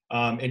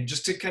 and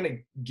just to kind of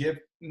give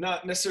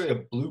not necessarily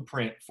a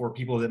blueprint for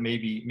people that may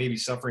be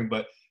suffering,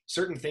 but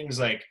certain things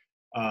like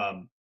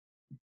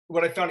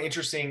what I found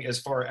interesting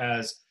as far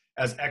as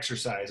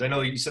exercise. I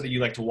know you said that you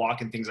like to walk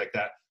and things like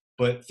that,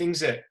 but things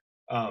that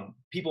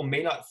people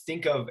may not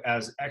think of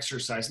as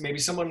exercise. Maybe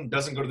someone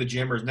doesn't go to the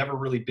gym or has never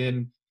really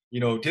been,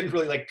 didn't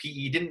really like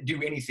PE, didn't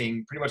do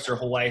anything pretty much their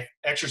whole life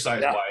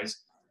exercise-wise,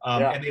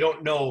 and they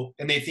don't know,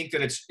 and they think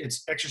that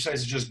it's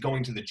exercise is just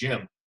going to the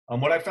gym.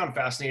 What I found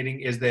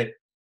fascinating is that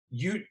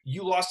you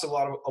lost a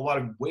lot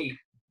of weight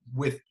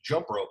with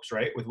jump ropes,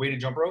 right? With weighted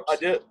jump ropes. I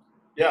did.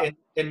 Yeah.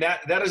 And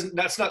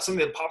that's not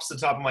something that pops to the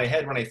top of my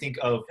head when I think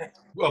of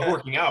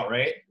working out,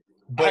 right?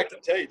 But I have to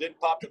tell you, it didn't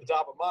pop to the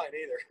top of mine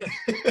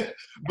either.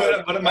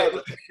 but that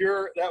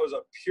was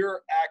a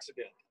pure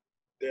accident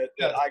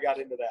that I got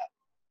into that.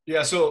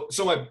 Yeah. So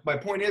my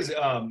point is,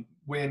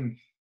 when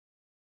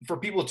for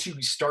people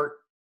to start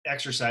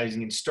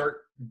exercising and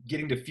start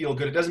getting to feel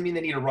good, it doesn't mean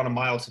they need to run a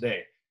mile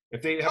today.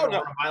 If they haven't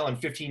run a mile in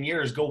 15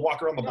 years, go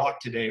walk around the block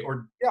today,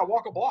 or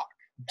walk a block.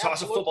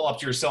 Toss a football up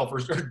to yourself, or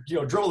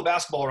dribble the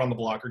basketball around the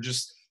block, or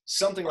just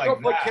something like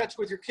that. Go play catch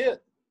with your kid.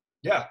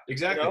 Yeah,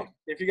 exactly.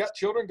 If you got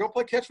children, go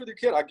play catch with your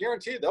kid. I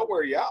guarantee you, they'll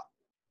wear you out.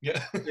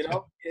 Yeah.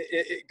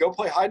 Go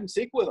play hide and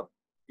seek with them.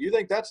 You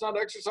think that's not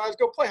exercise?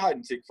 Go play hide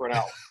and seek for an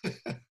hour.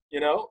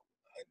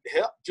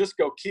 Just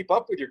go keep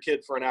up with your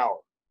kid for an hour.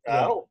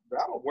 That'll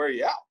wear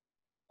you out.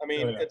 I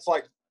mean, it's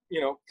like,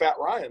 Fat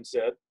Ryan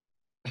said,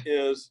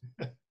 is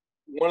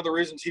one of the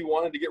reasons he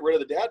wanted to get rid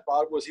of the dad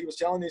bod was he was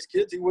telling these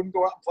kids he wouldn't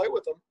go out and play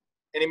with them.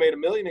 And he made a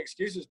million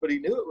excuses, but he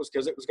knew it was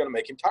because it was going to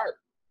make him tired.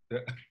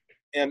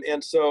 Yeah.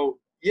 And so,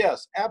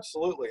 yes,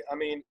 absolutely. I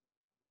mean,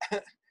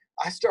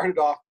 I started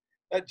off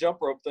that jump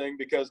rope thing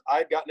because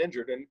I'd gotten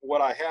injured. And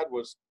what I had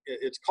was,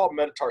 it's called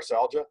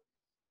metatarsalgia.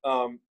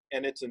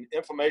 And it's an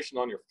inflammation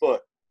on your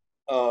foot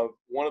of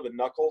one of the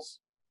knuckles.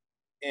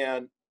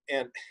 And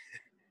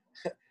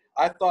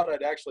I thought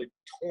I'd actually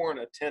torn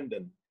a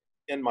tendon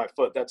in my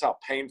foot. That's how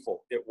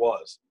painful it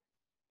was.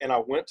 And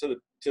I went to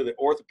the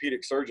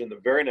orthopedic surgeon the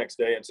very next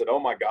day and said, "Oh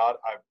my God,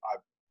 I've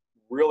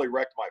really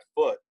wrecked my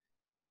foot."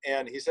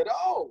 And he said,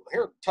 "Oh,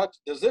 here, touch.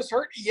 Does this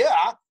hurt?"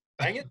 "Yeah."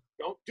 "Dang it,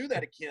 don't do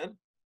that again."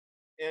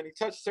 And he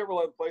touched several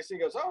other places. He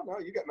goes, "Oh no,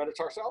 you got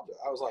metatarsalgia."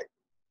 I was like,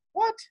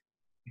 "What?"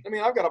 I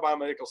mean, I've got a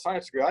biomedical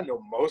science degree. I know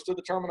most of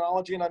the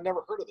terminology, and I've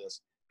never heard of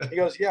this. He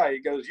goes, "Yeah." He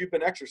goes, "You've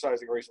been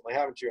exercising recently,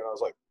 haven't you?" And I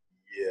was like,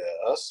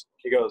 "Yes."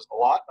 He goes, "A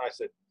lot?" And I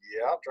said,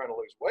 "Yeah, I'm trying to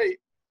lose weight."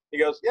 He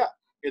goes, "Yeah,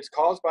 it's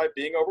caused by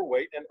being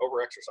overweight and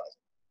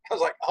over-exercising." I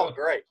was like, "Oh,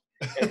 great."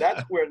 And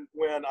that's when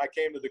I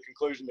came to the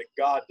conclusion that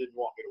God didn't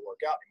want me to work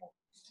out anymore.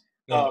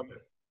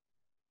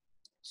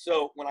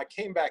 So when I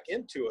came back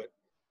into it,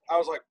 I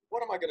was like,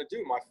 what am I going to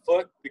do? My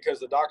foot, because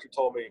the doctor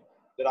told me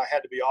that I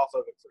had to be off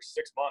of it for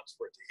 6 months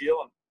for it to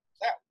heal. And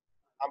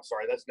I'm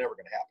sorry, that's never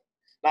going to happen.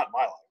 Not in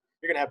my life.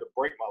 You're going to have to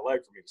break my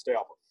leg for me to stay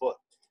off a foot.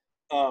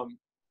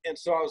 And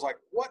so I was like,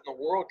 what in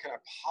the world can I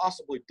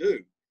possibly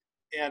do?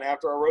 And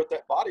after I wrote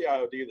that body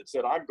IOD that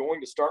said, I'm going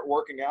to start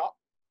working out,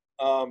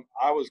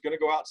 I was going to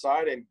go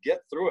outside and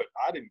get through it.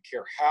 I didn't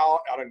care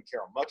how, I didn't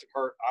care how much it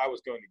hurt. I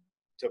was going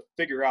to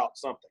figure out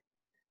something.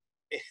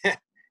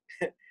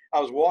 I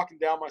was walking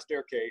down my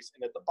staircase,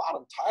 and at the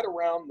bottom, tied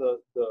around the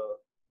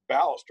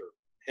baluster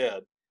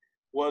head,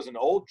 was an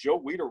old Joe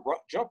Weider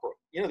jump rope.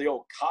 The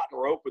old cotton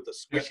rope with the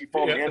squishy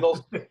foam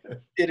handles.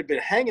 It had been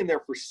hanging there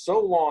for so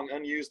long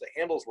unused, the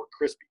handles were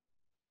crispy.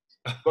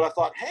 But I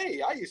thought,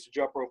 hey, I used to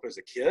jump rope as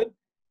a kid.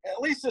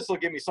 At least this will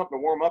give me something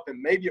to warm up,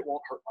 and maybe it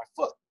won't hurt my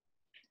foot.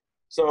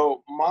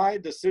 So my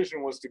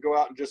decision was to go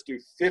out and just do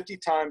 50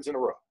 times in a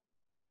row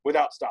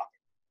without stopping.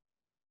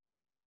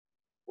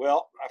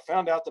 Well, I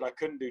found out that I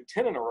couldn't do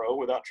 10 in a row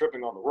without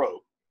tripping on the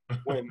rope.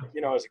 When,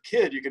 as a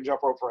kid, you can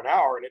jump rope for an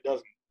hour and it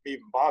doesn't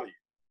even bother you.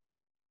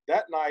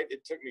 That night,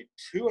 it took me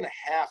 2.5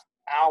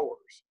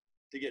 hours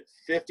to get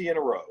 50 in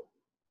a row.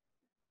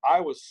 I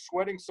was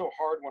sweating so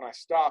hard when I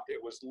stopped,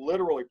 it was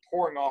literally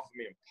pouring off of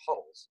me in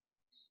puddles.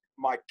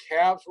 My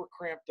calves were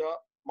cramped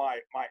up.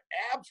 My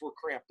abs were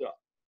cramped up.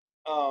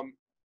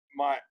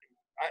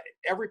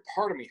 every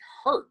part of me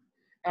hurt.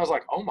 And I was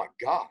like, oh my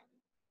God,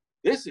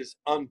 this is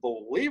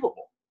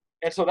unbelievable.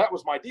 And so that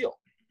was my deal.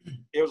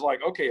 It was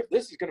like, okay, if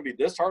this is going to be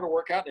this hard to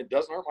work out and it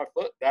doesn't hurt my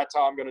foot, that's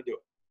how I'm going to do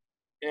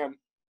it. And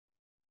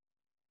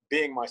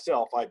being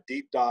myself, I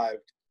deep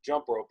dived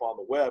jump rope on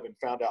the web and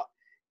found out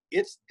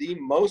it's the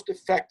most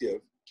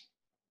effective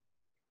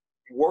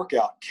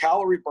workout,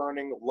 calorie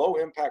burning, low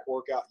impact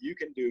workout you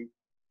can do,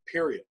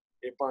 period.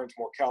 It burns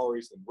more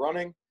calories than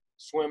running,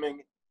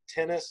 swimming,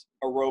 tennis,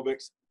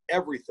 aerobics,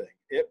 everything.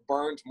 It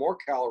burns more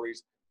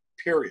calories,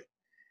 period.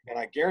 And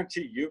I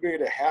guarantee you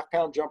get a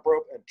half-pound jump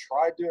rope and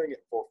try doing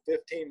it for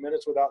 15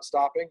 minutes without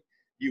stopping,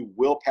 you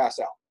will pass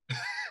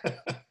out.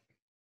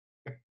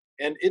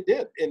 And it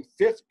did.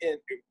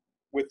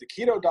 With the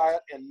keto diet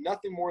and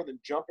nothing more than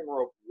jumping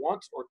rope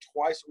once or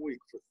twice a week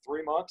for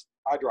 3 months,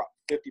 I dropped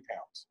 50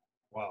 pounds.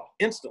 Wow.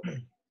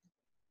 Instantly.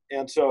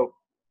 And so,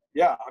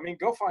 yeah, I mean,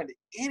 go find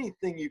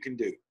anything you can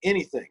do,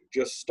 anything.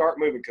 Just start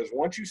moving, because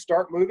once you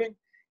start moving,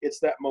 it's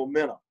that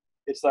momentum.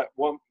 It's that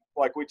one,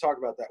 like we talked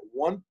about, that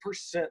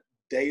 1%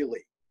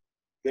 daily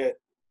that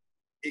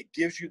it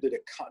gives you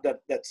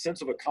that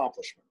sense of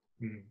accomplishment.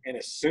 Mm-hmm. And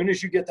as soon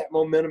as you get that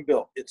momentum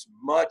built, it's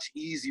much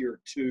easier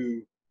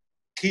to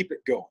keep it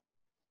going.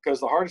 Because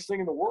the hardest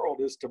thing in the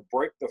world is to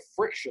break the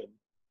friction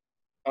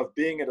of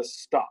being at a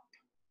stop.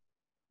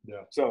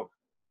 Yeah. So,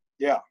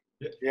 yeah,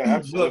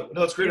 absolutely.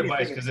 No, it's great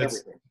advice,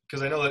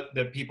 because I know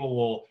that people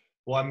will.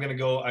 Well, I'm going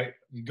to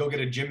go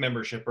get a gym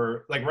membership,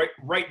 or like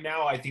right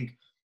now. I think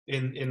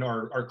in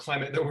our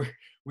climate that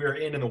we're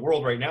in the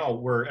world right now,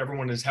 where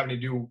everyone is having to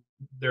do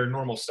their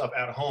normal stuff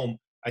at home,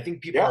 I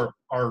think people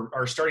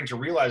are starting to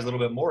realize a little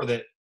bit more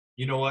that,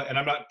 you know what, and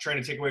I'm not trying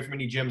to take away from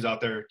any gyms out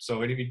there.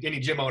 So any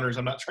gym owners,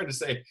 I'm not trying to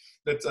say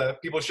that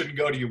people shouldn't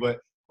go to you, but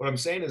what I'm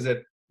saying is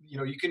that, you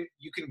know, you can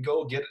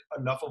go get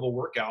enough of a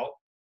workout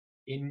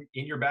in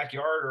your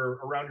backyard or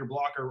around your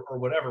block or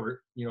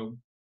whatever, you know,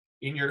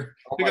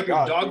 pick up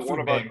your dog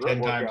food bag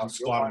 10 times and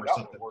squat them or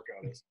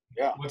something.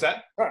 Yeah. What's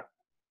that?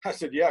 I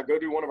said, yeah, go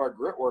do one of our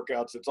grit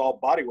workouts. It's all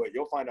body weight.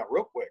 You'll find out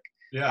real quick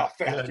how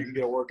fast you can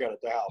get a workout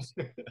at the house.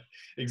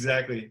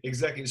 Exactly.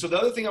 So the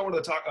other thing I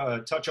wanted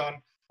to touch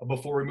on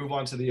before we move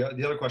on to the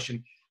other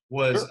question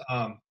was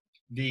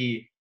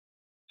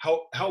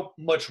how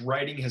much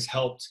writing has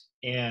helped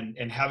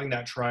and having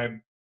that tribe.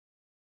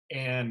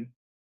 And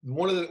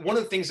one of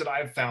the things that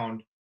I've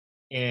found,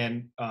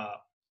 and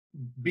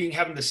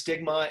having the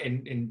stigma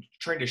and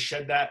trying to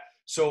shed that.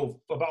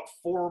 So about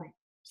 4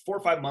 or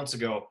 5 months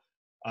ago,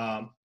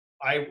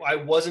 I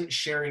wasn't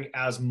sharing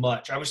as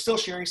much. I was still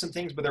sharing some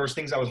things, but there was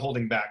things I was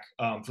holding back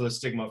for the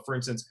stigma. For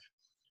instance,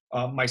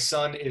 my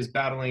son is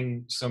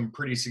battling some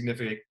pretty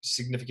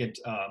significant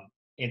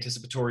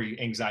anticipatory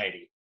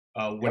anxiety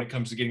when it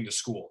comes to getting to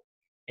school.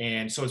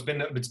 And so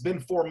it's been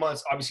 4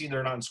 months. Obviously,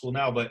 they're not in school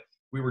now, but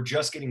we were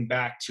just getting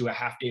back to a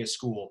half day of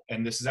school.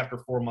 And this is after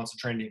 4 months of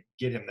trying to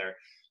get him there.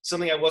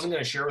 Something I wasn't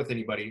going to share with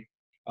anybody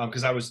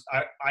because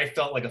I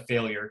felt like a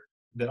failure,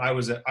 that I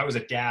was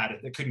a dad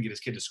that couldn't get his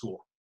kid to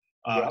school.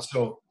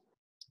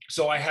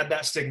 So I had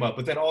that stigma,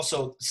 but then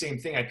also same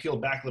thing, I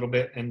peeled back a little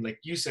bit. And like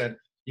you said,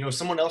 you know,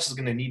 someone else is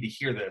going to need to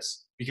hear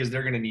this, because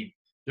they're going to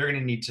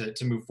need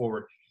to move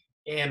forward.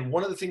 And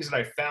one of the things that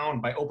I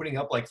found by opening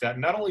up like that,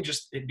 not only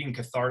just it being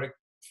cathartic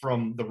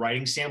from the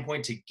writing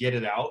standpoint to get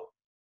it out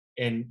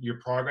and your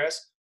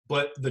progress,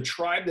 but the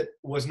tribe that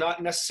was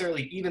not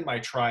necessarily even my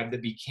tribe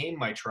that became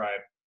my tribe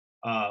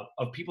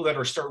of people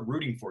that start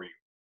rooting for you.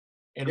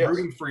 And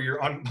rooting for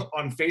your on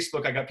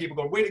Facebook. I got people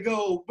going, way to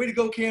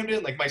go,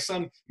 Camden. Like, my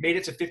son made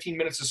it to 15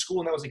 minutes of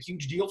school, and that was a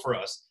huge deal for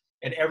us.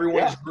 And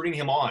everyone is rooting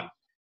him on.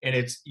 And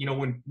it's, you know,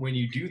 when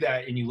you do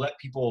that and you let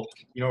people,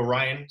 you know,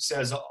 Ryan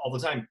says all the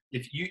time,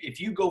 if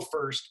you go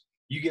first,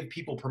 you give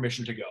people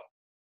permission to go.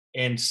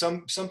 And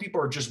some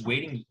people are just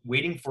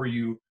waiting for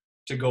you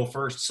to go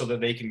first so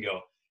that they can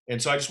go.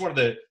 And so I just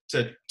wanted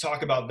to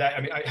talk about that.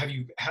 I mean, have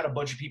you had a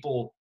bunch of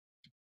people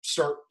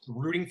start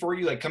rooting for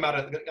you, like come out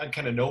of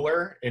kind of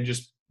nowhere and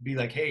just be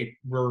like, hey,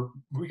 we're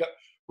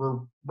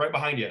right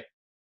behind you?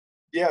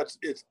 Yeah,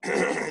 it's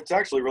it's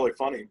actually really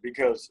funny,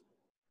 because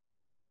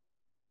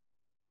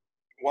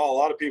while a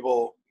lot of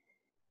people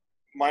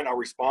might not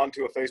respond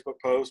to a Facebook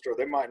post, or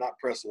they might not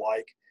press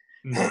like,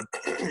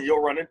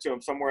 you'll run into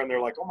them somewhere and they're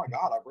like, oh my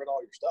God, I've read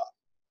all your stuff.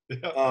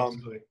 Yeah,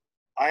 absolutely.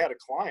 I had a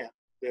client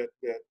that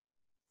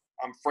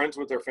I'm friends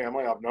with their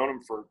family. I've known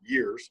him for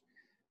years.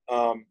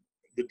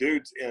 The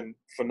dude's in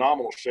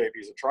phenomenal shape.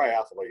 He's a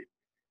triathlete.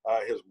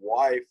 His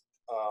wife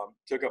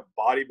took up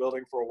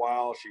bodybuilding for a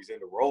while. She's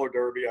into roller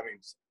derby. I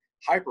mean,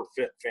 hyper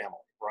fit family,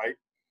 right?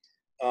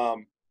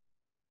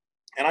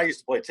 And I used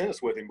to play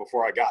tennis with him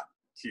before I got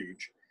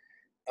huge.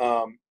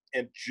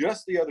 And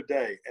just the other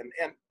day,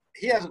 and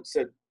he hasn't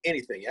said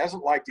anything. He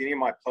hasn't liked any of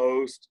my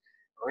posts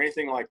or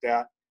anything like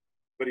that.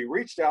 But he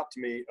reached out to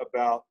me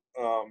about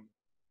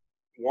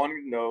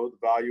wanting to know the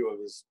value of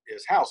his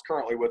house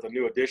currently, with a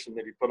new addition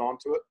that he put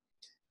onto it.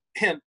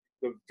 And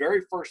the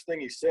very first thing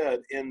he said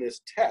in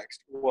this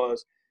text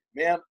was,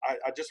 man,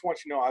 I just want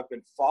you to know I've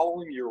been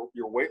following your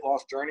weight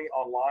loss journey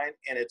online,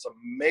 and it's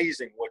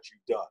amazing what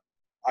you've done.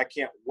 I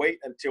can't wait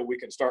until we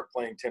can start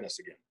playing tennis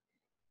again.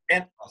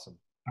 And awesome.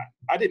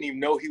 I didn't even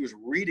know he was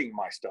reading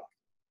my stuff.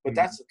 But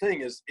that's the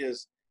thing is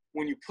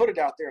when you put it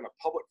out there in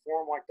a public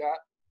forum like that,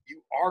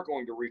 you are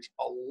going to reach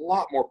a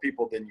lot more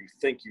people than you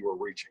think you are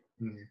reaching.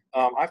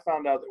 I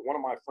found out that one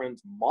of my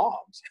friend's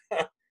moms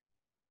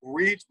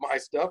reads my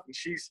stuff, and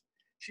she's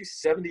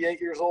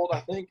 78 years old, I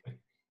think.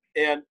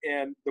 And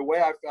the way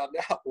I found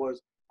out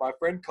was my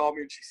friend called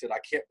me and she said, I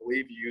can't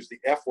believe you used the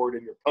F word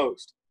in your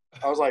post.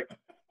 I was like,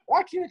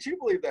 why can't you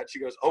believe that? She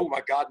goes, oh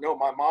my God, no,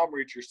 my mom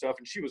reads your stuff.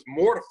 And she was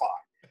mortified.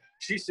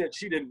 She said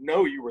she didn't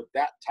know you were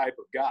that type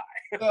of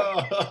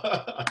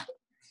guy.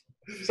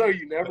 So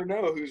you never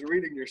know who's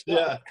reading your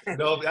stuff. Yeah,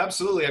 no,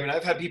 absolutely. I mean,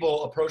 I've had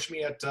people approach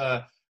me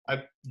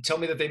tell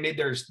me that they made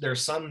their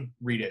son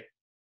read it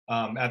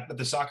at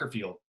the soccer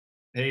field.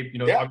 Hey,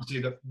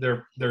 obviously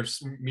they're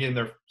me and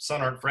their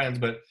son aren't friends,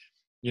 but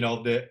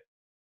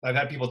I've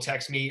had people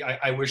text me.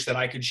 I wish that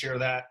I could share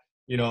that,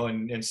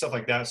 and stuff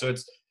like that. So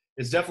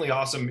it's definitely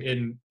awesome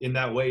in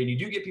that way. And you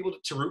do get people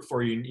to root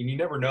for you, and you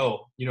never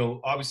know.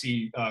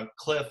 Obviously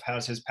Cliff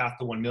has his path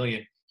to 1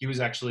 million. He was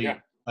actually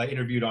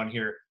interviewed on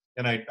here,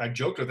 and I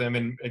joked with him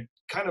and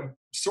kind of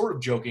sort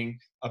of joking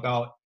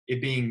about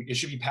it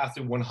should be path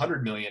to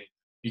 100 million,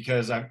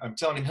 because I'm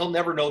telling him he'll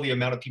never know the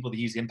amount of people that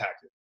he's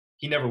impacted.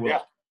 He never will.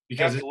 Yeah.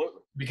 Because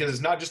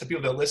it's not just the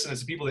people that listen, it's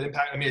the people that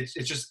impact. I mean, it's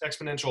just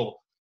exponential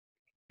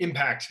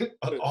impact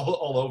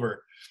all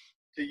over.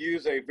 To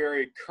use a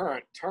very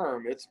current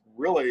term, it's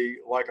really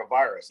like a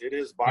virus. It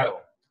is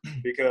viral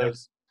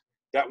because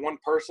that one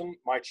person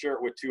might share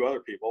it with two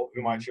other people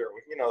who might share it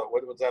with,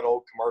 what was that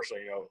old commercial,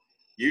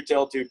 you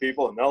tell two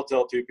people and they'll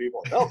tell two people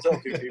and they'll tell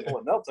two people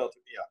and they'll tell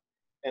two. Yeah.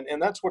 And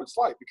that's what it's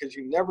like, because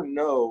you never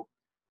know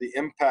the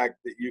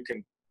impact that you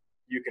can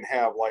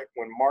have. Like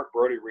when Mark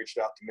Brody reached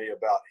out to me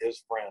about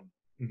his friend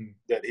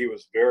that he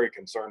was very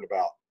concerned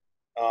about.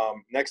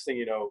 Next thing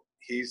you know,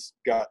 he's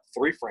got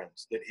 3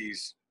 friends that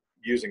he's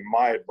using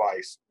my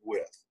advice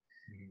with.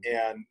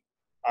 And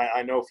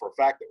I know for a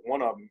fact that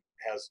one of them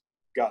has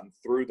gotten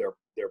through their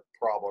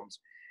problems.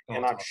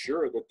 And I'm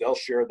sure that they'll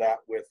share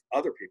that with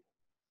other people.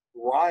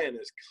 Ryan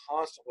is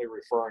constantly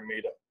referring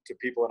me to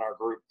people in our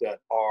group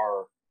that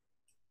are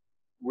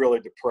really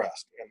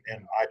depressed,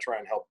 and I try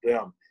and help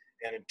them.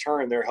 And in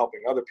turn, they're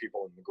helping other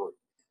people in the group.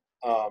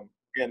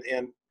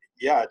 And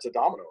yeah, it's a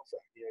domino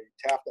effect. You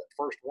tap that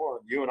first one,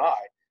 you and I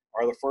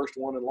are the first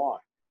one in line.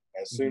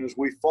 As soon as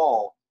we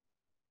fall,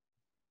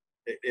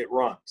 it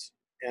runs.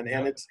 And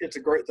it's a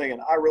great thing.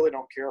 And I really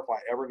don't care if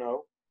I ever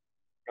know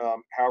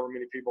however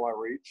many people I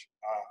reach.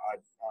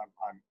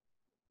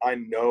 I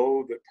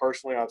know that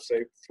personally I've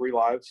saved 3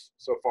 lives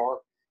so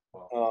far.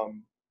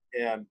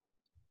 And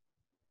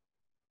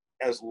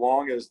as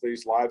long as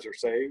these lives are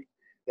saved,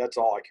 that's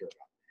all I care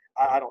about.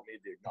 I don't need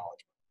the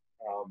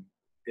acknowledgement.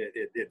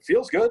 It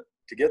feels good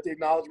to get the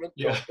acknowledgement.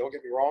 Don't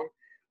get me wrong,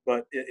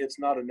 but it's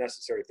not a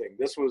necessary thing.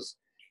 This was,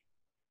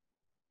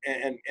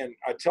 and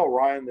I tell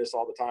Ryan this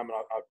all the time, and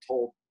I've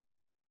told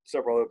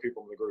several other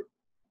people in the group,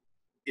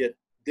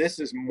 this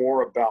is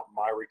more about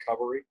my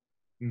recovery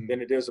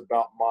than it is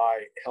about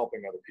my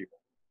helping other people.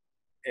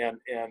 And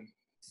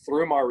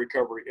through my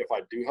recovery, if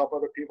I do help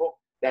other people,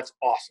 that's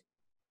awesome.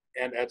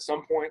 And at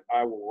some point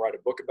I will write a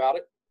book about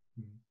it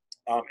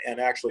and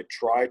actually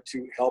try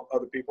to help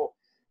other people.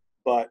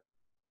 But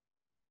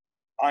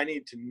I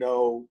need to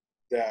know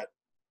that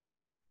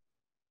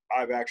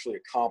I've actually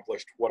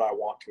accomplished what I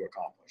want to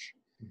accomplish,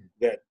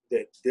 that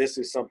this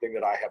is something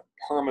that I have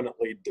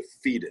permanently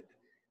defeated,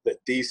 that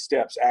these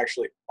steps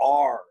actually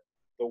are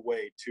the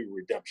way to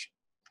redemption.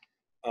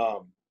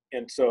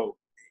 And so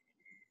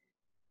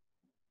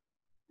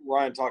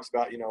Ryan talks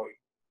about,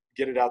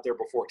 get it out there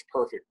before it's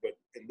perfect. But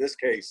in this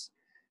case,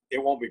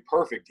 it won't be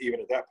perfect even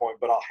at that point,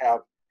 but I'll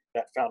have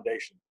that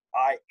foundation.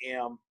 I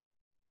am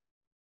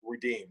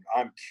redeemed.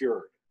 I'm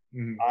cured.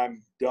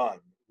 I'm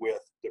done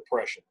with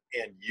depression,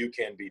 and you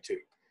can be too.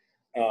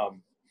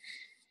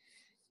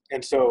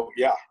 And so,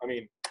 yeah, I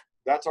mean,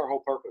 that's our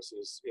whole purpose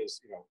is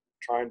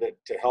trying to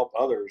help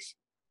others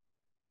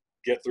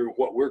get through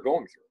what we're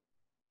going through.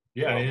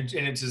 Yeah. And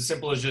it's as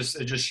simple as just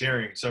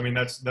sharing. So, I mean,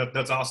 that's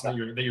awesome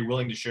that you're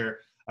willing to share.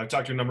 I've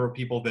talked to a number of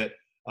people that,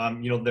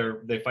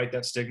 they fight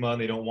that stigma,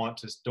 and they don't want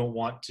to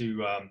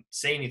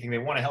say anything. They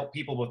want to help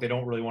people, but they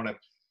don't really want to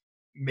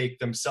make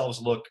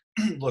themselves look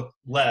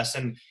less.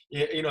 And,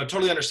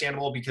 totally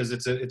understandable, because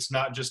it's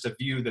not just a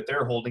view that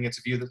they're holding. It's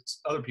a view that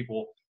other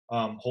people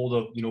hold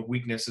of,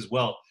 weakness as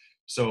well.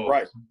 So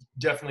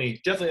definitely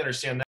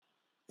understand that.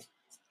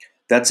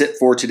 That's it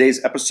for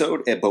today's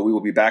episode, but we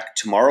will be back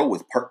tomorrow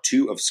with part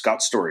 2 of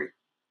Scott's story.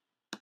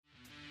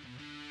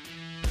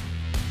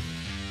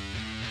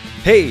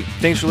 Hey,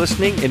 thanks for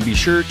listening, and be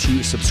sure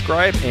to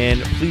subscribe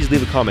and please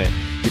leave a comment.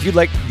 If you'd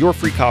like your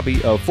free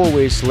copy of 4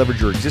 ways to leverage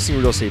your existing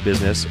real estate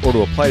business or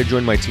to apply to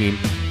join my team,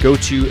 go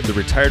to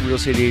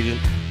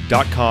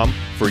theretiredrealestateagent.com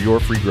for your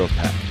free growth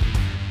pack.